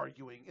they're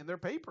arguing in their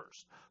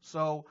papers.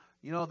 So,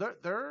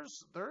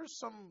 there's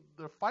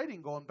they're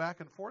fighting going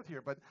back and forth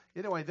here. But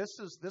anyway, this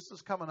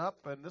is coming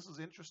up, and this is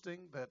interesting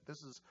that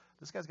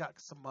this guy's got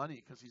some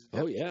money because he's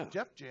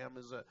Def Jam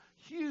is a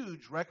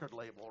huge record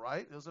label,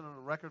 right? Isn't it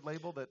a record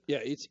label that?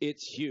 Yeah,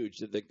 it's huge.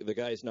 The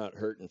guy's not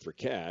hurting for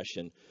cash,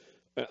 and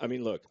I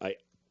mean, look,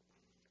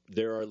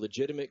 there are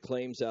legitimate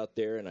claims out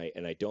there, and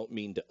I don't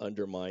mean to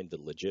undermine the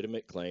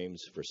legitimate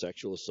claims for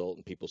sexual assault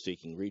and people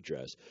seeking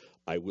redress.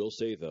 I will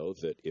say, though,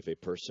 that if a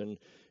person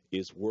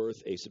is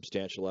worth a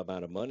substantial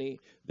amount of money,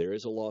 there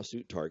is a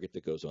lawsuit target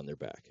that goes on their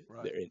back.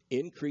 Right. There's an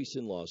increase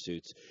in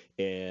lawsuits,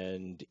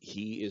 and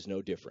he is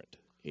no different.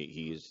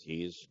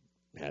 He's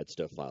had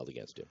stuff filed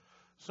against him.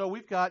 So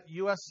we've got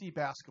USC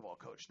basketball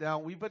coach. Now,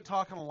 we've been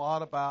talking a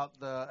lot about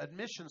the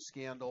admission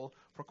scandal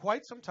for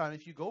quite some time.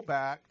 If you go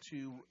back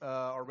to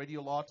our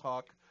Radio Law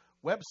Talk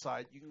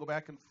website, you can go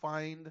back and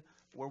find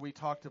where we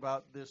talked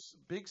about this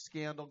big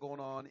scandal going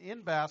on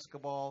in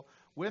basketball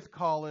with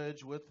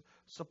college, with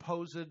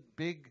supposed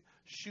big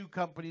shoe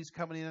companies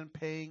coming in and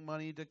paying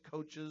money to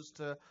coaches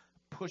to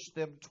push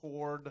them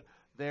toward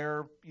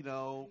their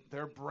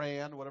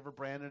brand, whatever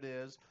brand it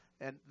is.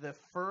 And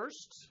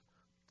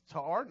to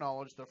our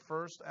knowledge, the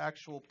first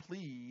actual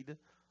plead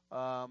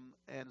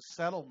and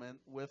settlement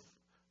with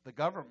the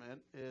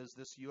government is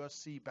this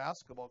USC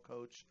basketball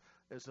coach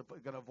is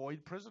going to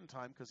avoid prison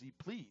time because he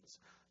pleads.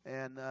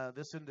 And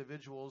this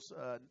individual's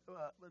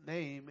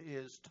name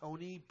is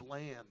Tony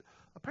Bland.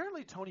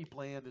 Apparently, Tony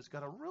Bland has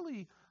got a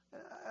really,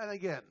 and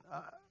again,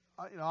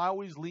 I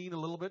always lean a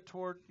little bit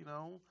toward,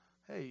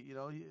 hey,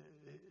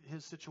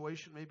 his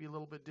situation may be a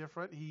little bit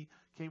different. He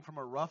came from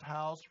a rough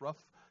house,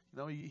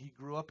 he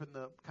grew up in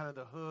the kind of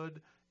the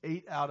hood,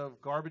 ate out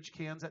of garbage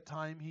cans at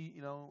time.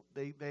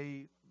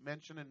 They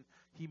mentioned, and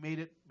he made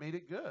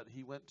it good.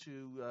 He went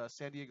to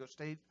San Diego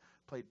State,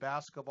 played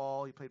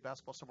basketball. He played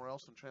basketball somewhere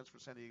else and transferred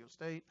to San Diego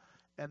State.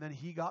 And then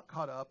he got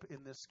caught up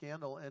in this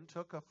scandal and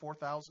took a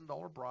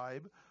 $4,000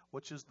 bribe,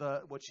 which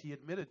he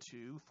admitted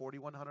to,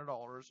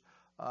 $4,100,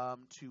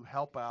 to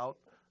help out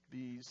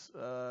these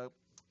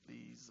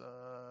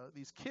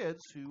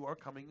kids who are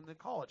coming into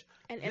college.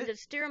 And to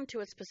steer them to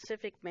a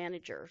specific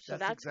manager. So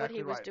that's exactly what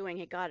he was right. doing.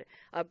 He got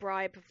a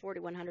bribe of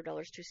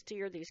 $4,100 to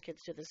steer these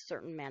kids to this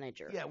certain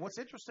manager. Yeah, what's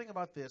interesting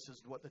about this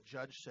is what the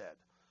judge said.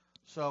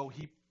 So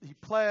he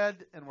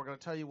pled, and we're going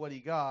to tell you what he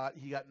got.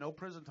 He got no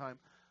prison time.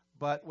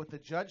 But what the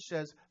judge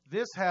says,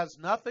 this has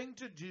nothing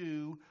to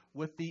do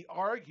with the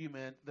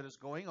argument that is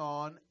going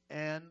on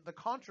and the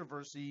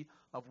controversy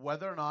of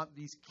whether or not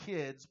these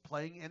kids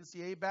playing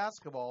NCAA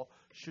basketball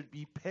should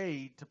be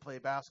paid to play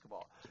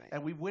basketball. Right.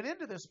 And we went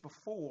into this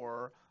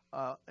before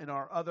in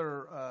our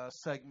other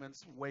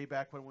segments way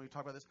back when we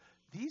talked about this.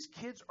 These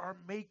kids are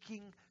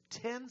making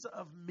tens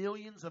of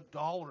millions of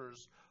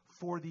dollars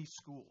for these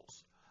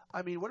schools.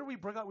 I mean, what did we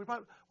bring up?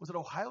 Was it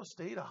Ohio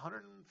State,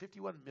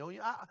 $151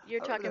 million? You're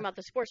talking about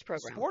the sports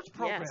program. Sports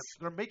programs. Yes.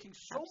 They're making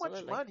so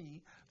much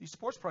money, these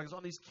sports programs,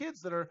 on these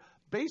kids that are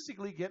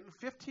basically getting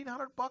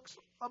 $1,500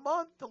 a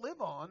month to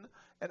live on.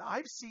 And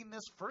I've seen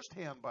this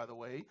firsthand, by the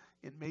way,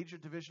 in major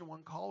Division I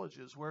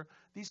colleges where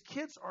these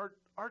kids are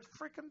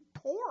freaking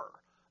poor.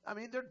 I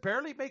mean, they're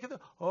barely making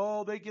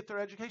they get their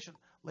education.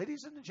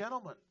 Ladies and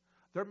gentlemen,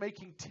 they're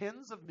making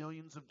tens of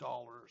millions of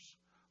dollars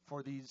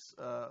for these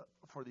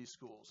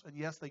schools. And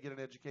yes, they get an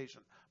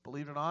education.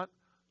 Believe it or not,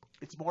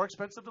 it's more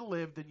expensive to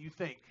live than you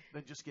think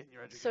than just getting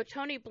your education. So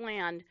Tony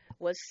Bland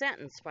was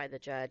sentenced by the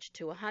judge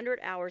to 100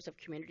 hours of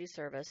community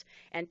service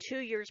and 2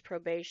 years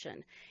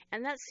probation.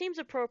 And that seems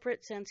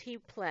appropriate since he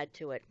pled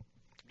to it.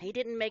 He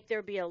didn't make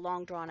there be a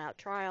long, drawn-out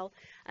trial,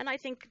 and I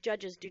think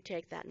judges do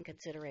take that in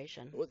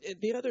consideration. Well,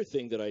 the other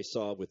thing that I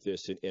saw with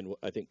this, and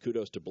I think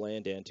kudos to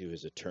Bland and to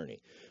his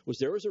attorney, was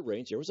there was a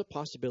range, there was a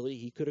possibility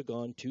he could have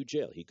gone to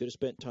jail. He could have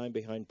spent time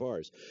behind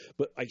bars.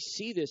 But I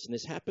see this, and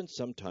this happens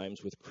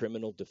sometimes with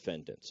criminal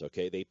defendants,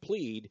 okay? They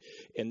plead,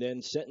 and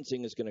then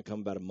sentencing is going to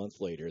come about a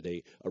month later.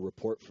 A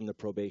report from the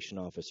probation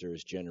officer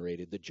is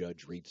generated. The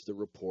judge reads the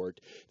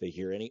report. They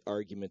hear any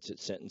arguments at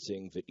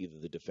sentencing that either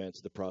the defense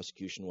or the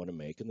prosecution want to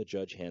make, and the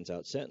judge hands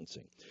out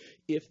sentencing.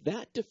 If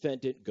that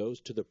defendant goes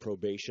to the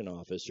probation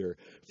officer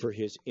for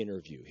his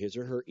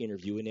or her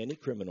interview in any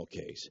criminal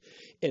case,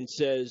 and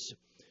says,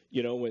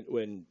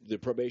 when the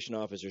probation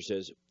officer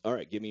says, all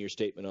right, give me your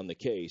statement on the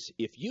case,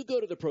 if you go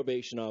to the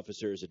probation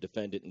officer as a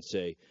defendant and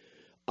say,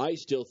 I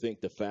still think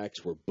the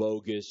facts were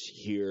bogus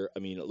here. I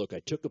mean, look,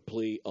 I took a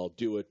plea, I'll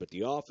do it, but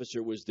the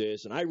officer was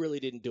this, and I really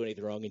didn't do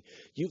anything wrong. And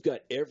you've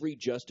got every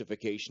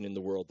justification in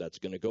the world that's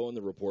going to go in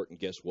the report, and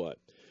guess what?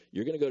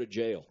 You're going to go to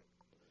jail.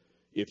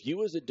 If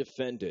you as a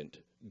defendant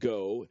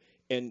go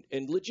and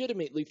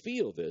legitimately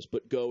feel this,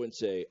 but go and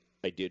say,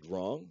 I did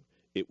wrong,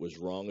 it was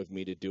wrong of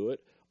me to do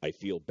it, I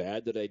feel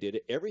bad that I did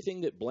it,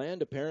 everything that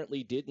Bland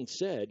apparently did and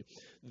said,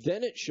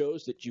 then it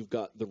shows that you've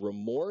got the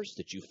remorse,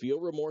 that you feel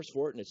remorse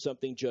for it, and it's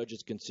something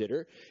judges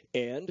consider,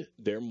 and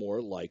they're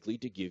more likely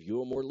to give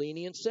you a more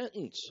lenient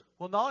sentence.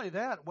 Well, not only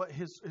that, what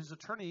his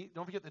attorney,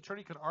 don't forget the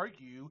attorney could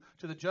argue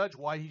to the judge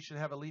why he should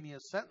have a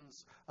lenient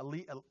sentence,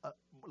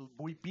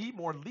 be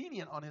more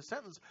lenient on his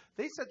sentence.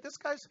 They said this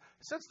guy's,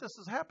 since this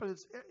has happened,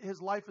 his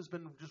life has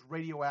been just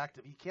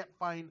radioactive. He can't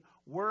find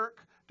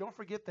work. Don't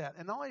forget that.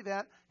 And not only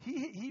that,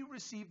 he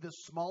received the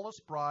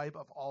smallest bribe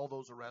of all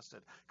those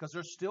arrested because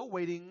they're still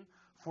waiting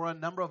for a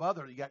number of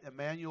others. You got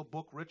Emmanuel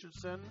Book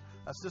Richardson,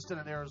 assistant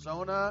in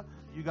Arizona.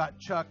 You got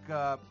Chuck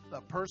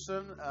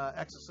Person,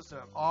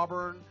 ex-assistant at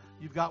Auburn.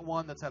 You've got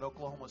one that's at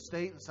Oklahoma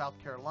State and South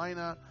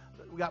Carolina.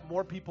 We got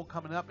more people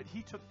coming up, but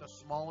he took the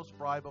smallest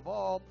bribe of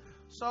all.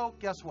 So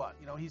guess what?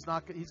 He's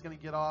going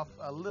to get off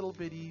a little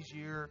bit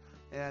easier.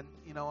 And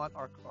you know what?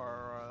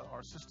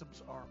 Our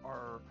systems,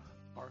 our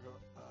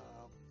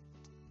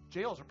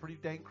jails are pretty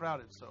dang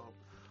crowded. So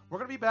we're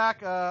going to be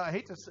back. I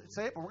hate to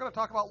say it, but we're going to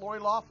talk about Lori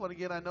Loughlin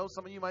again. I know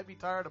some of you might be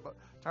tired of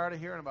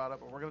hearing about it,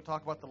 but we're going to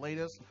talk about the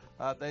latest.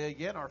 They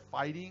again are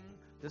fighting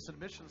this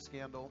admission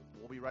scandal.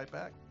 We'll be right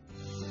back.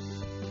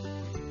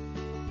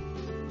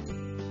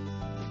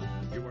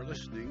 You are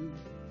listening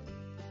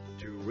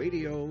to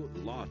Radio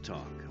Law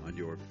Talk on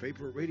your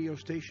favorite radio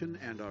station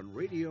and on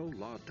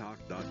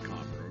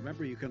radiolawtalk.com.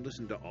 Remember, you can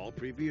listen to all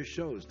previous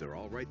shows. They're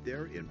all right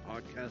there in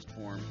podcast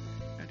form.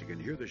 And you can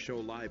hear the show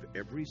live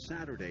every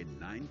Saturday,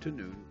 9 to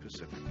noon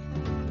Pacific.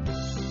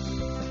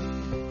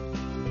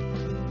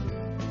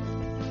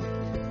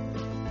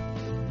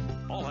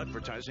 All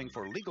advertising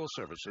for legal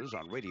services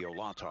on Radio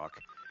Law Talk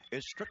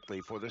is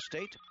strictly for the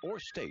state or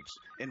states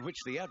in which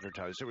the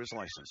advertiser is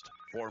licensed.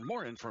 For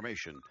more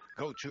information,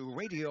 go to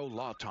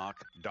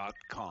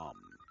radiolawtalk.com.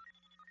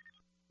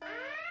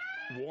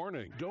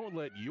 Warning, don't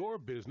let your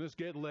business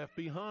get left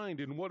behind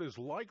in what is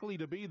likely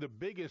to be the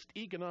biggest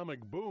economic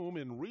boom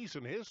in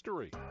recent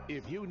history.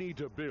 If you need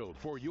to build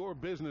for your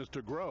business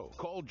to grow,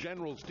 call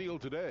General Steel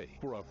today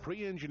for a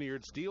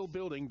pre-engineered steel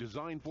building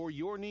designed for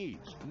your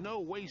needs. No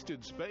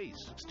wasted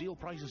space. Steel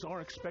prices are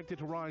expected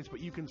to rise,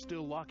 but you can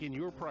still lock in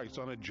your price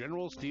on a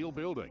General Steel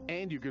building.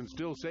 And you can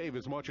still save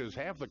as much as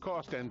half the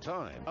cost and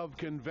time of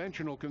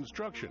conventional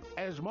construction.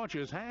 As much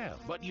as half.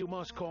 But you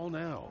must call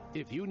now.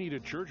 If you need a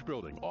church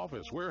building,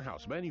 office, warehouse,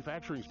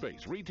 manufacturing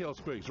space, retail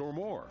space, or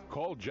more,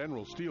 call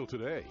General Steel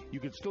today. You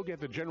can still get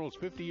the General's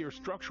 50-year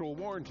structural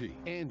warranty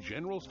and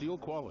General Steel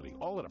quality,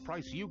 all at a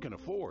price you can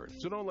afford.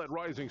 So don't let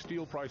rising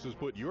steel prices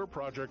put your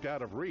project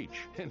out of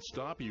reach and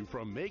stop you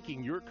from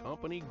making your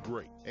company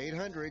great.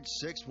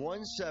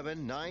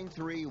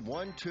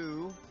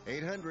 800-617-9312.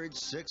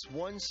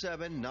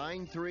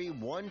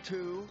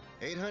 800-617-9312.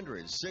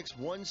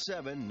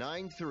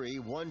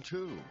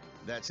 800-617-9312.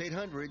 That's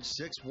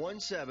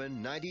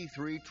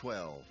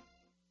 800-617-9312.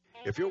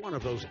 If you're one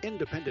of those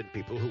independent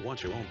people who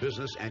wants your own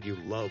business and you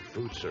love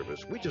food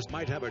service, we just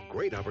might have a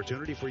great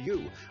opportunity for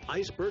you.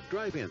 Iceberg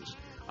Drive-Ins.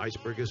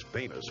 Iceberg is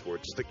famous for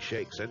its thick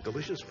shakes and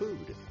delicious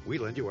food. We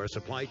lend you our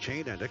supply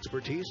chain and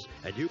expertise,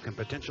 and you can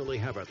potentially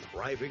have a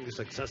thriving,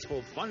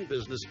 successful, fun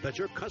business that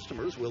your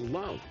customers will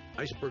love.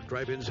 Iceberg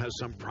Drive-Ins has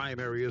some prime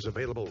areas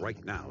available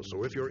right now,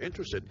 so if you're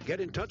interested, get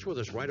in touch with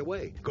us right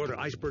away. Go to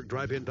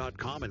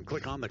icebergdrivein.com and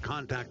click on the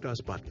Contact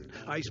Us button.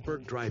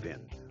 Iceberg Drive-In,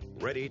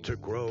 ready to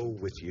grow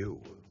with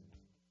you.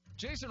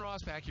 Jason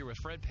Rosbach here with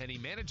Fred Penny,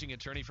 managing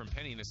attorney from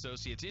Penny &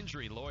 Associates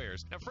Injury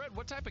Lawyers. Now, Fred,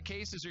 what type of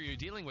cases are you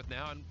dealing with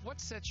now, and what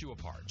sets you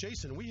apart?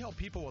 Jason, we help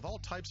people with all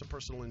types of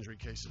personal injury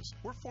cases.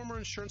 We're former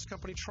insurance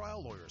company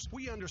trial lawyers.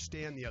 We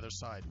understand the other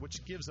side,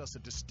 which gives us a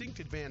distinct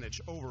advantage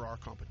over our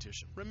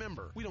competition.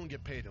 Remember, we don't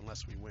get paid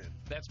unless we win.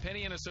 That's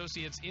Penny &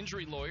 Associates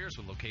Injury Lawyers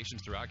with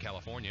locations throughout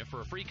California.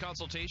 For a free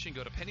consultation,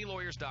 go to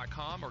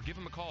pennylawyers.com or give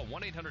them a call,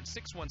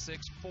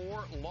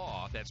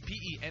 1-800-616-4LAW. That's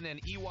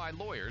PENNEY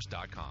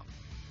lawyers.com.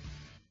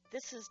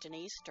 This is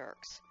Denise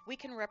Dirks. We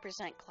can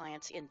represent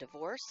clients in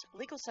divorce,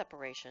 legal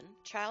separation,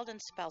 child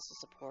and spousal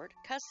support,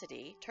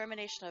 custody,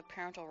 termination of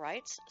parental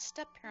rights,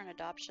 step-parent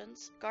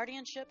adoptions,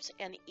 guardianships,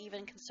 and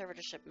even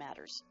conservatorship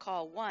matters.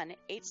 Call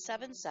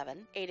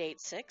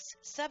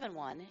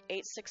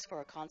 1-877-886-7186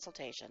 for a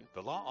consultation.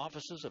 The law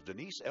offices of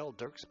Denise L.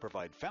 Dirks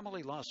provide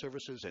family law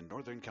services in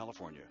Northern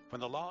California. When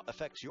the law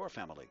affects your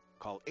family,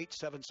 call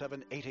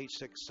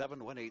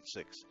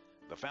 877-886-7186.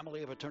 The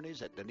family of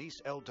attorneys at Denise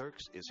L.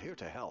 Dirks is here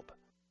to help.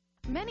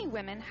 Many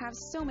women have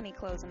so many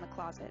clothes in the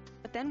closet,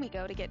 but then we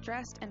go to get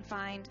dressed and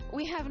find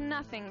we have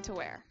nothing to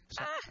wear.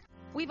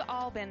 We've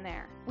all been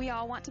there. We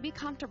all want to be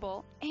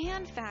comfortable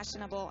and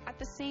fashionable at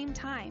the same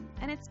time,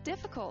 and it's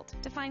difficult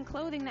to find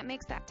clothing that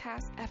makes that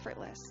task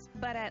effortless.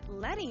 But at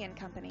Letty &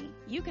 Company,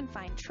 you can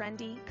find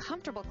trendy,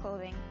 comfortable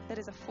clothing that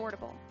is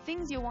affordable.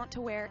 Things you'll want to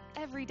wear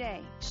every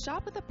day.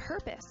 Shop with a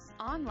purpose,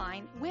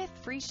 online with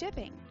free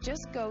shipping.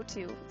 Just go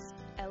to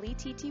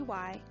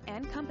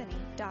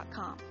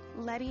LETTYandcompany.com.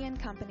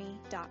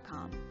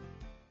 LettyandCompany.com.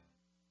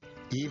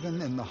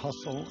 Even in the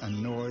hustle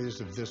and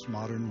noise of this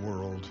modern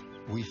world,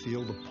 we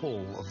feel the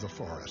pull of the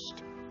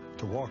forest,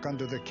 to walk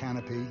under the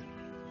canopy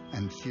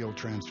and feel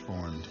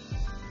transformed.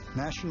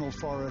 National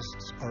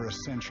forests are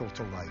essential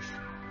to life.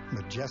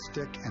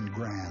 Majestic and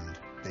grand,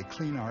 they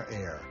clean our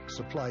air,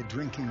 supply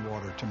drinking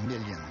water to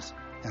millions,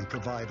 and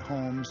provide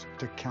homes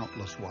to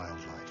countless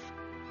wildlife.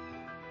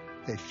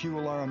 They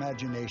fuel our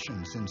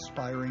imaginations,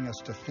 inspiring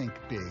us to think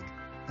big,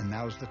 and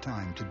now's the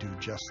time to do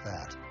just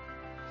that.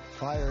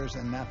 Fires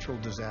and natural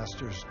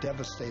disasters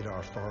devastate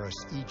our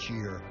forests each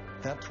year.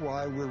 That's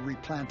why we're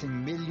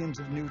replanting millions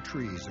of new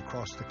trees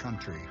across the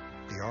country.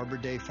 The Arbor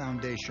Day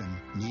Foundation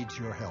needs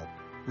your help.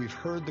 We've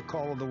heard the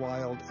call of the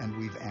wild, and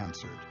we've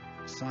answered.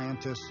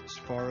 Scientists,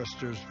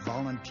 foresters,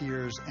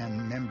 volunteers,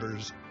 and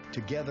members,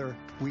 together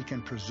we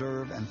can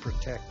preserve and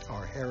protect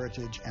our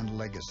heritage and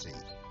legacy.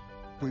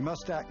 We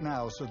must act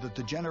now so that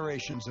the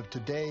generations of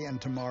today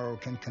and tomorrow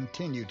can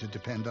continue to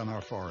depend on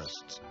our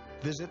forests.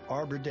 Visit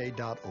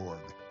arborday.org.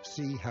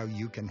 See how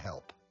you can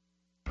help.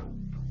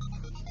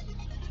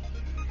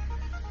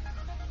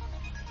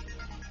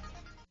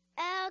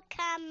 Oh,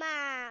 come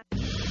on.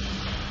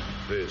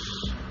 This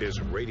is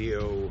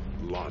Radio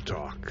Law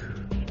Talk.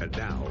 And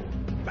now,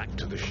 back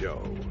to the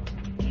show.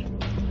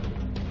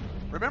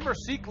 Remember,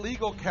 seek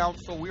legal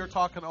counsel. We are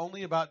talking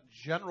only about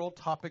general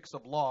topics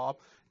of law.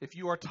 If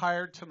you are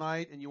tired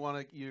tonight and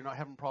you're not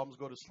having problems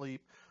go to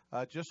sleep,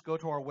 just go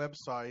to our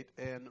website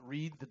and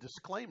read the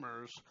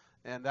disclaimers,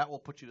 and that will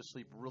put you to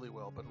sleep really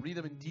well. But read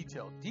them in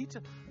detail.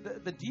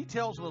 The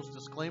details of those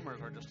disclaimers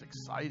are just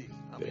exciting.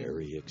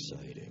 Very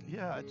exciting.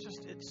 Yeah,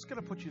 it's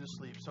going to put you to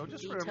sleep. So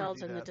just Details remember to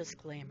do in that. the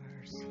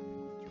disclaimers.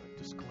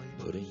 Disclaimers.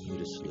 Putting you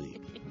to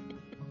sleep.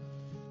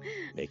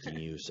 Making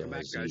you so Come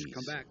back, guys.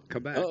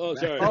 Come back. Oh,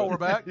 sorry. Oh, we're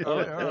back? All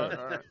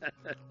right.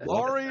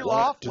 Lori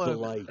Loughlin. To the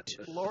light.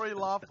 Lori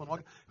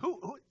Loughlin.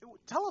 Who?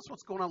 Tell us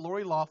what's going on.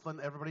 Lori Loughlin,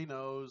 everybody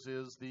knows,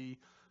 is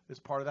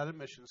part of that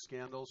admission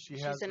scandal.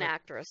 She's an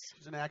actress.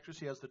 She's an actress.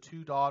 She has the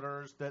two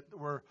daughters that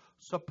were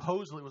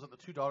supposedly, the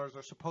two daughters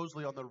are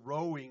supposedly on the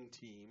rowing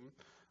team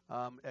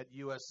at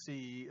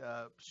USC.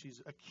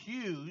 She's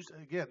accused,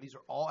 again, these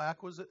are all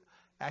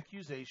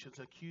accusations,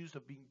 accused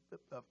of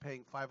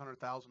paying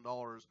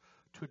 $500,000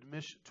 to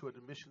an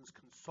admissions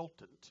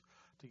consultant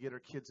to get her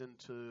kids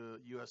into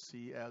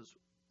USC as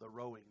the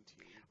rowing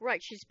team.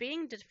 Right. She's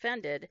being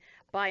defended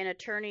by an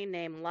attorney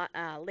named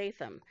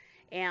Latham.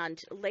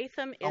 And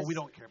Latham is... Oh, we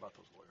don't care about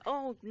those lawyers.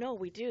 Oh, no,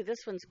 we do.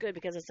 This one's good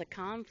because it's a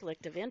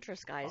conflict of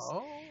interest, guys.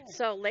 Oh.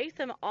 So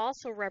Latham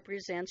also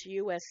represents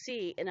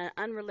USC in an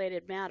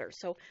unrrelated matter.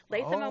 So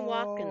Latham and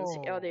Watkins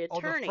are the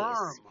attorneys.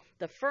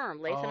 The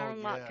firm, Latham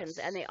and Watkins,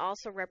 and they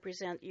also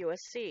represent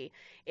USC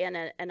in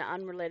an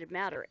unrelated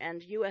matter.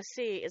 And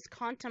USC is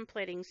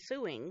contemplating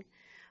suing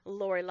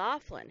Lori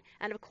Loughlin.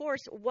 And, of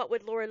course, what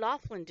would Lori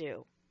Loughlin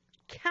do?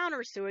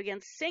 Countersue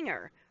against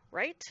Singer.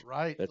 Right?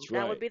 Right. That's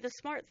right. That would be the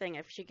smart thing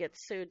if she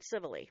gets sued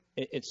civilly.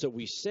 And so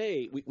we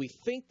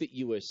think that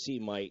USC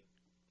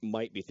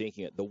might be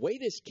thinking it. The way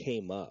this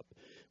came up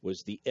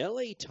was the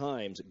LA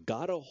Times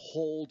got a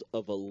hold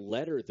of a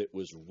letter that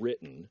was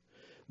written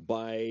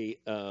by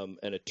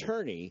an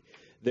attorney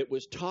that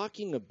was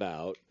talking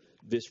about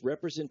this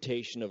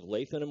representation of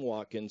Latham and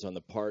Watkins on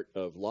the part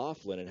of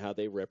Loughlin and how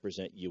they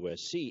represent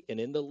USC. And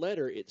in the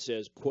letter, it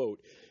says,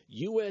 quote,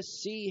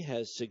 USC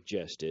has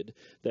suggested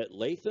that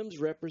Latham's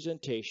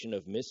representation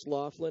of Miss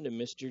Loughlin and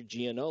Mr.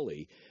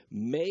 Gianulli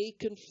may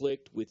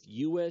conflict with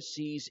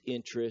USC's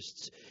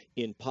interests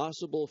in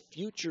possible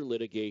future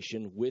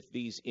litigation with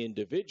these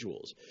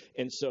individuals.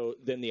 And so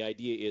then the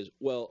idea is,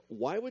 well,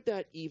 why would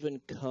that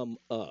even come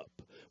up?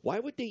 Why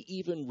would they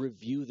even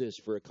review this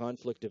for a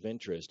conflict of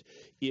interest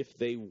if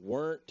they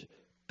weren't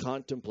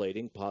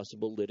contemplating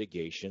possible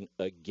litigation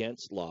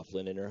against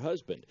Loughlin and her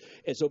husband?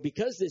 And so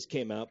because this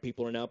came out,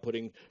 people are now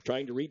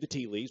trying to read the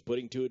tea leaves,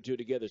 putting two and two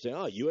together, saying,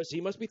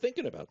 USC must be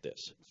thinking about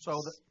this.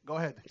 So go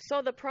ahead.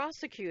 So the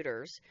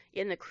prosecutors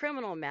in the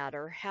criminal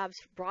matter have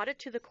brought it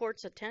to the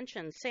court's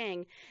attention,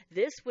 saying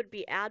this would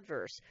be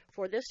adverse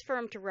for this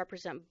firm to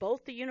represent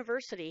both the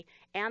university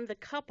and the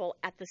couple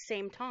at the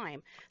same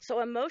time. So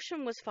a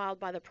motion was filed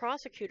by the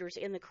prosecutors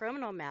in the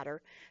criminal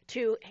matter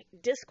to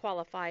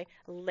disqualify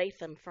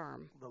Latham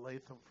firm. The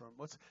Latham firm.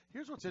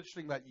 Here's what's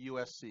interesting about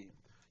USC.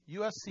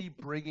 USC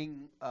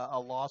bringing a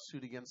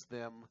lawsuit against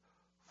them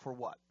for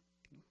what?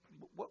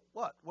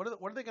 What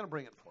are they going to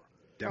bring it for?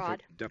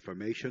 Fraud.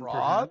 Defamation, Fraud?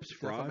 perhaps?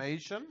 Fraud?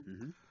 Defamation?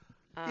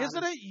 Mm-hmm.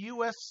 Isn't it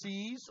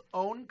USC's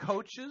own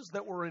coaches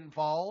that were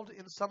involved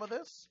in some of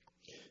this?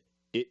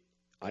 It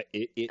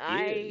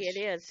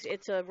is.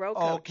 It's a row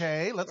coach.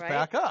 Okay, let's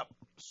back up.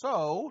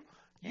 So,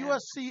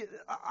 USC,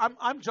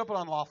 I'm jumping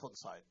on Loughlin's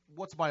side.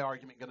 What's my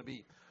argument going to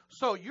be?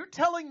 So you're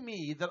telling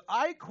me that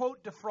I,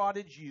 quote,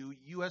 defrauded you,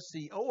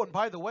 USC. Oh, and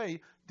by the way,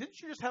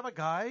 didn't you just have a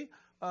guy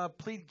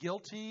plead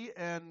guilty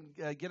and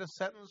get a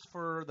sentence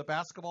for the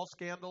basketball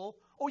scandal?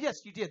 Oh, yes,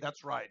 you did.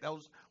 That's right. That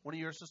was one of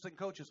your assistant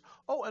coaches.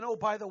 Oh, and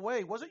by the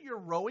way, wasn't your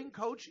rowing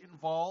coach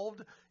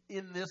involved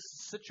in this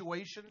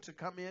situation to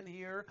come in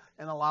here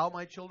and allow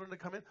my children to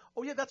come in?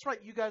 Oh, yeah, that's right.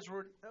 You guys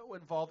were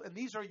involved, and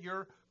these are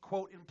your,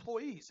 quote,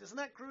 employees. Isn't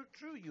that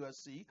true,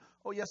 USC?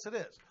 Oh, yes, it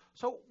is.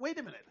 So wait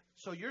a minute.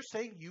 So you're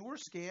saying you were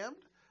scammed,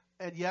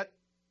 and yet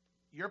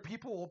your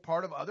people were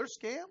part of other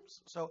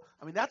scams? So,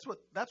 I mean, that's what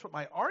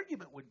my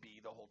argument would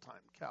be the whole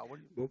time. Cal,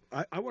 well,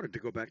 I wanted to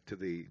go back to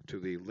the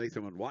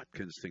Latham and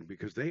Watkins thing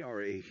because they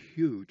are a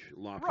huge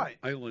law firm. Right.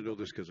 I only know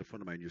this because a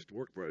friend of mine used to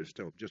work for it. I was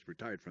still just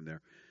retired from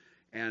there.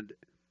 And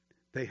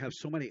they have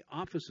so many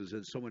offices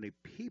and so many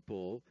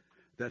people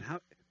that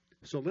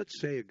so let's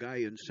say a guy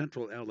in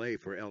central L.A.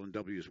 for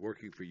L&W is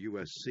working for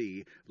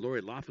USC. Lori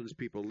Loughlin's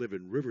people live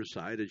in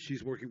Riverside, and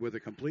she's working with a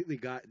completely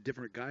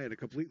different guy in a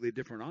completely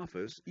different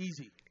office.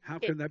 Easy. How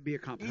can that be a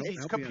conflict? Easy.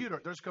 It's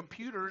computer. There's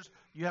computers.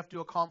 You have to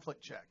do a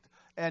conflict check.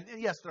 And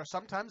yes, there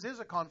sometimes is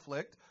a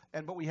conflict,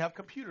 but we have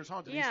computers,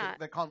 huh, Denise,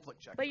 that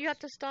conflict check. But you have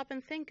to stop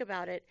and think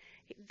about it.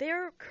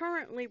 They're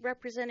currently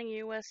representing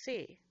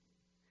USC,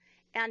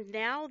 and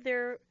now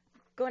they're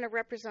going to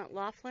represent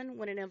Loughlin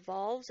when it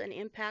involves and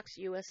impacts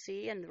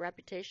USC and the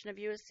reputation of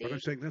USC. But I'm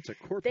saying that's a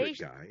corporate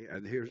guy,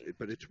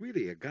 but it's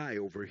really a guy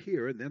over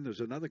here, and then there's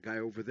another guy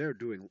over there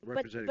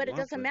representing. But it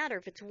doesn't matter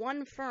if it's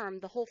one firm;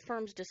 the whole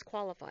firm's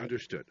disqualified.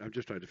 Understood. I'm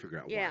just trying to figure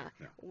out why. Yeah.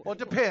 Well, it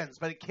depends,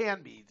 but it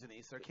can be,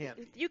 Denise. There can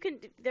be. You can.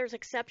 There's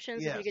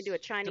exceptions. Yes, if you can do a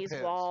Chinese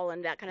wall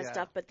and that kind of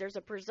stuff, but there's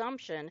a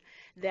presumption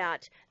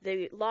that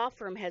the law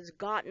firm has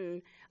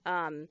gotten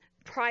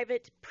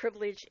private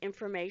privileged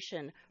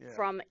information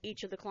from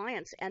each of the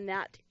clients, and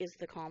that is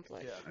the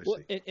conflict. Well,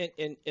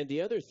 and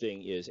the other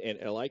thing is, and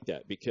I like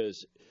that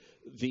because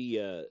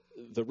the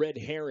red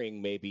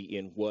herring maybe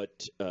in what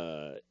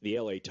the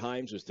LA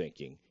Times was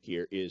thinking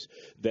here is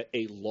that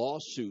a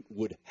lawsuit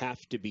would have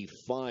to be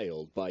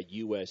filed by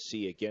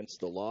USC against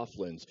the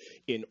Loughlins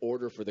in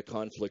order for the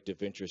conflict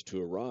of interest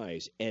to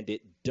arise, and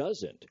it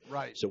doesn't.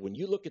 Right. So when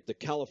you look at the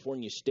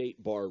California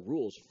State Bar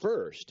rules,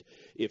 first,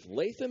 if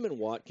Latham and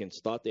Watkins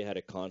thought they had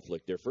a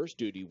conflict, their first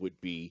duty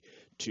would be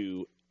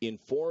to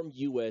inform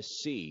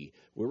USC,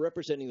 we're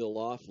representing the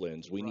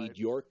Loughlins, we need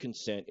your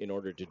consent in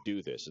order to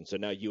do this. And so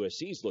now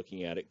USC is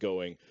looking at it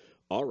going,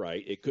 all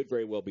right, it could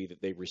very well be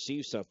that they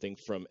received something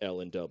from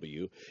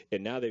L&W,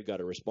 and now they've got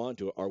to respond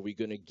to it. Are we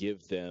going to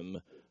give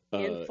them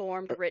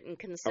informed written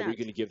consent? Are we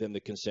going to give them the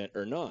consent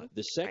or not?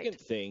 The second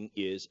thing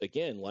is,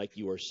 again, like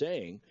you are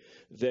saying,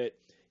 that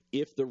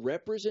if the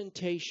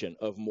representation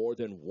of more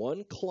than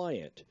one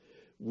client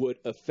would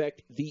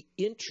affect the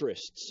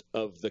interests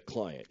of the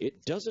client,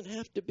 it doesn't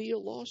have to be a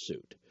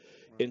lawsuit.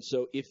 Right. And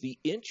so if the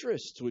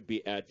interests would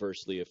be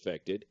adversely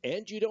affected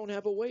and you don't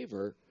have a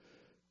waiver,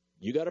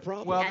 you got a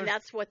problem. Well, and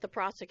that's what the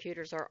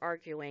prosecutors are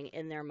arguing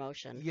in their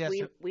motion. Yes,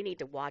 we need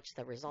to watch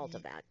the result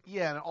of that.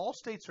 Yeah, and all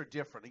states are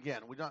different.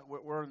 Again,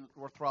 we're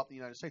throughout the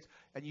United States,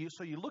 and you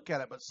look at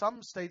it. But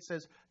some states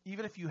says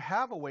even if you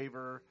have a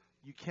waiver,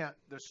 you can't.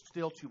 There's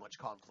still too much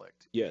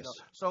conflict. Yes.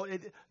 So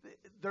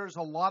there's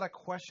a lot of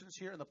questions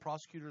here, and the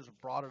prosecutors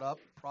have brought it up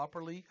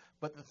properly.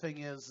 But the thing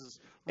is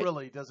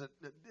really does it?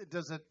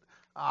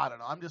 I don't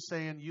know. I'm just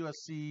saying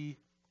USC.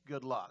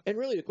 Good luck. And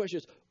really, the question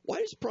is, why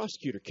does the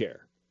prosecutor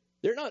care?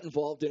 They're not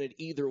involved in it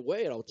either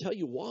way, and I'll tell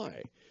you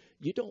why.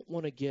 you don't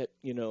want to get,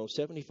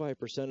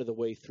 75% of the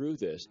way through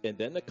this, and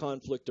then the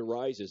conflict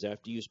arises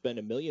after you spend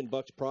 $1 million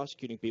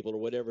prosecuting people or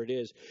whatever it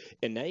is,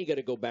 and now you got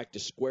to go back to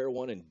square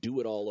one and do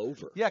it all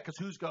over. Yeah, because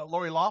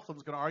Lori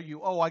Loughlin's going to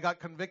argue, I got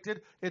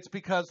convicted. It's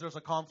because there's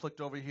a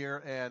conflict over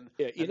here. And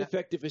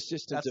ineffective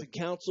assistance of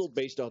counsel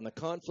based on the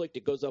conflict.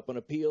 It goes up on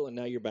appeal, and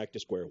now you're back to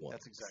square one.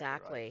 That's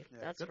exactly right. Yeah,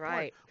 that's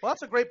right. Point. Well,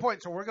 that's a great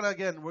point. So we're going to,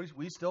 again,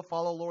 we still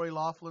follow Lori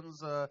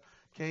Loughlin's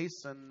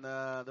case, and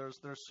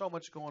there's so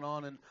much going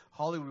on in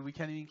Hollywood. We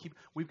can't even keep.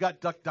 We've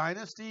got Duck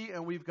Dynasty,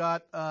 and we've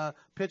got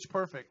Pitch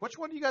Perfect. Which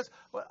one do you guys?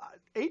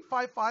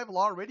 855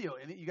 Law Radio.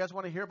 You guys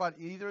want to hear about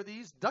either of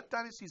these? Duck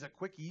Dynasty is a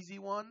quick, easy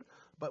one.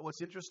 But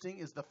what's interesting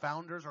is the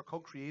founders or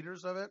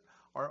co-creators of it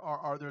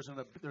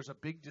there's a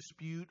big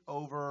dispute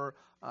over.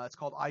 It's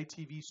called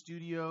ITV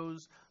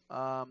Studios.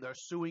 They're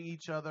suing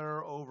each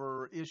other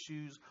over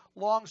issues.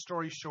 Long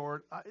story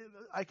short,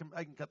 I can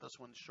cut this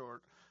one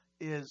short.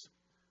 Is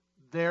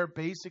they're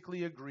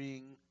basically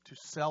agreeing to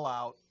sell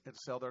out and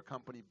sell their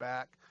company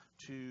back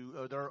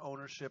to their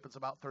ownership. It's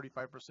about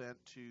 35%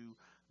 to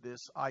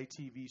this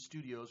ITV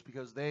Studios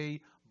because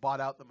they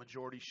bought out the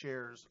majority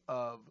shares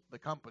of the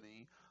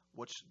company,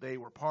 which they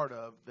were part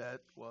of, that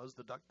was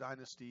the Duck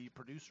Dynasty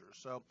producers.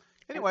 So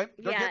anyway,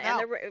 they're getting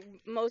out.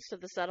 Most of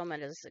the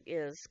settlement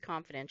is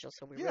confidential,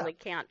 so we really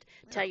can't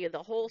tell you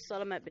the whole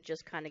settlement, but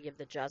just kind of give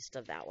the gist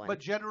of that one. But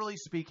generally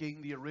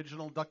speaking, the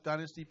original Duck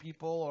Dynasty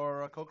people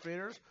or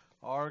co-creators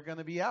are going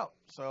to be out.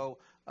 So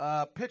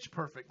Pitch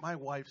Perfect, my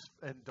wife's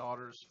and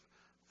daughter's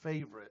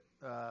favorite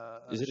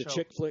Is it show. A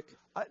chick flick?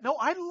 No,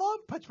 I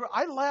love Pitch Perfect.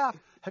 I laugh.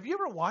 Have you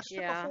ever watched it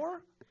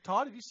before?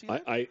 Todd, have you seen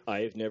it?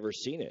 I've never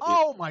seen it.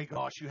 Oh, my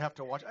gosh, you have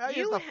to watch it.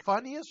 It's the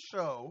funniest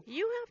show.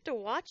 You have to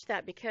watch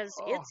that because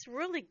it's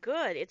really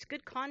good. It's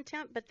good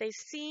content, but they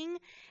sing,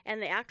 and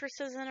the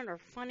actresses in it are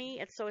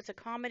funny. So it's a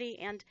comedy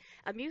and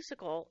a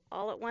musical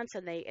all at once,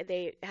 and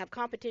they have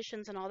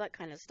competitions and all that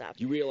kind of stuff.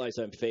 You realize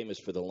I'm famous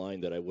for the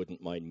line that I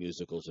wouldn't mind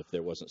musicals if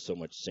there wasn't so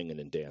much singing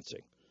and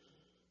dancing.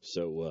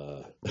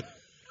 So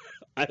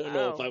I don't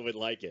know if I would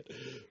like it.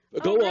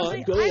 Go on.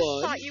 I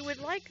thought you would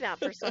like that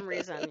for some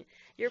reason.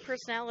 Your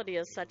personality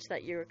is such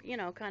that you're,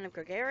 kind of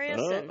gregarious.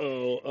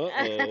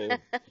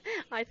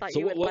 I thought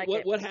you would like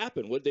it. What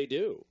happened? What'd they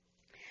do?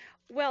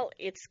 Well,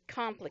 it's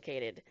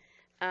complicated.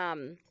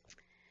 I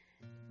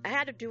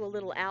had to do a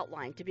little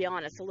outline, to be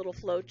honest, a little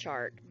flow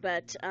chart.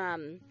 But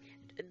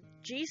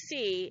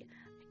GC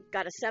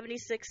got a $76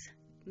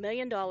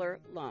 million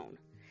loan.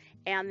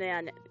 And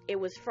then it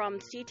was from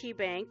CT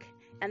Bank,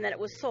 and then it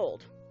was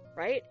sold.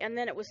 Right? And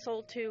then it was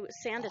sold to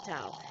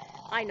Sandotow.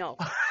 I know.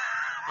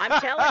 I'm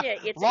telling you,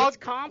 it's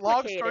complicated.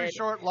 Long story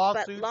short,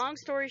 lawsuits. But long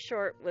story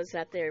short was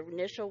that the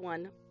initial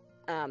one,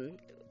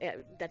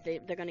 that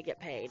they're going to get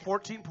paid.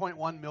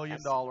 $14.1 million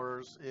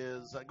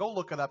is go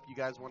look it up. You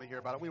guys want to hear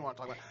about it? We want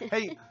to talk about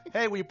it.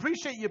 Hey, we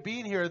appreciate you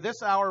being here.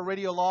 This hour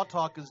Radio Law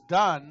Talk is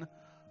done,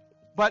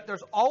 but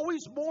there's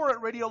always more at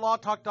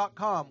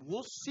RadioLawTalk.com.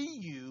 We'll see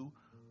you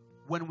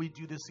when we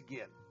do this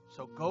again.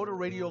 So go to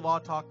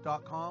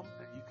RadioLawTalk.com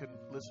and you can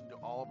listen to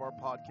all of our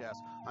podcasts.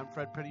 I'm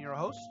Fred Penny, your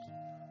host.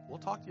 We'll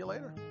talk to you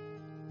later.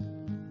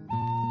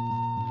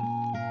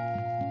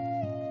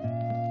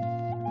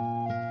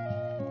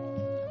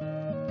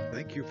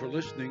 Thank you for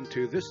listening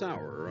to this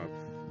hour of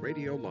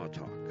Radio Law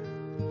Talk.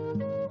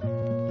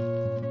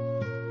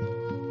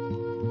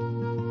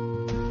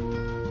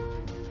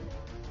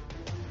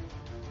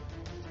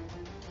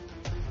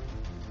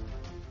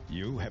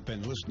 You have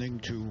been listening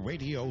to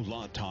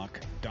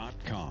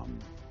RadioLawTalk.com,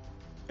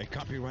 a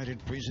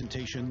copyrighted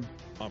presentation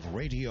of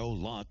Radio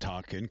Law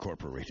Talk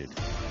Incorporated.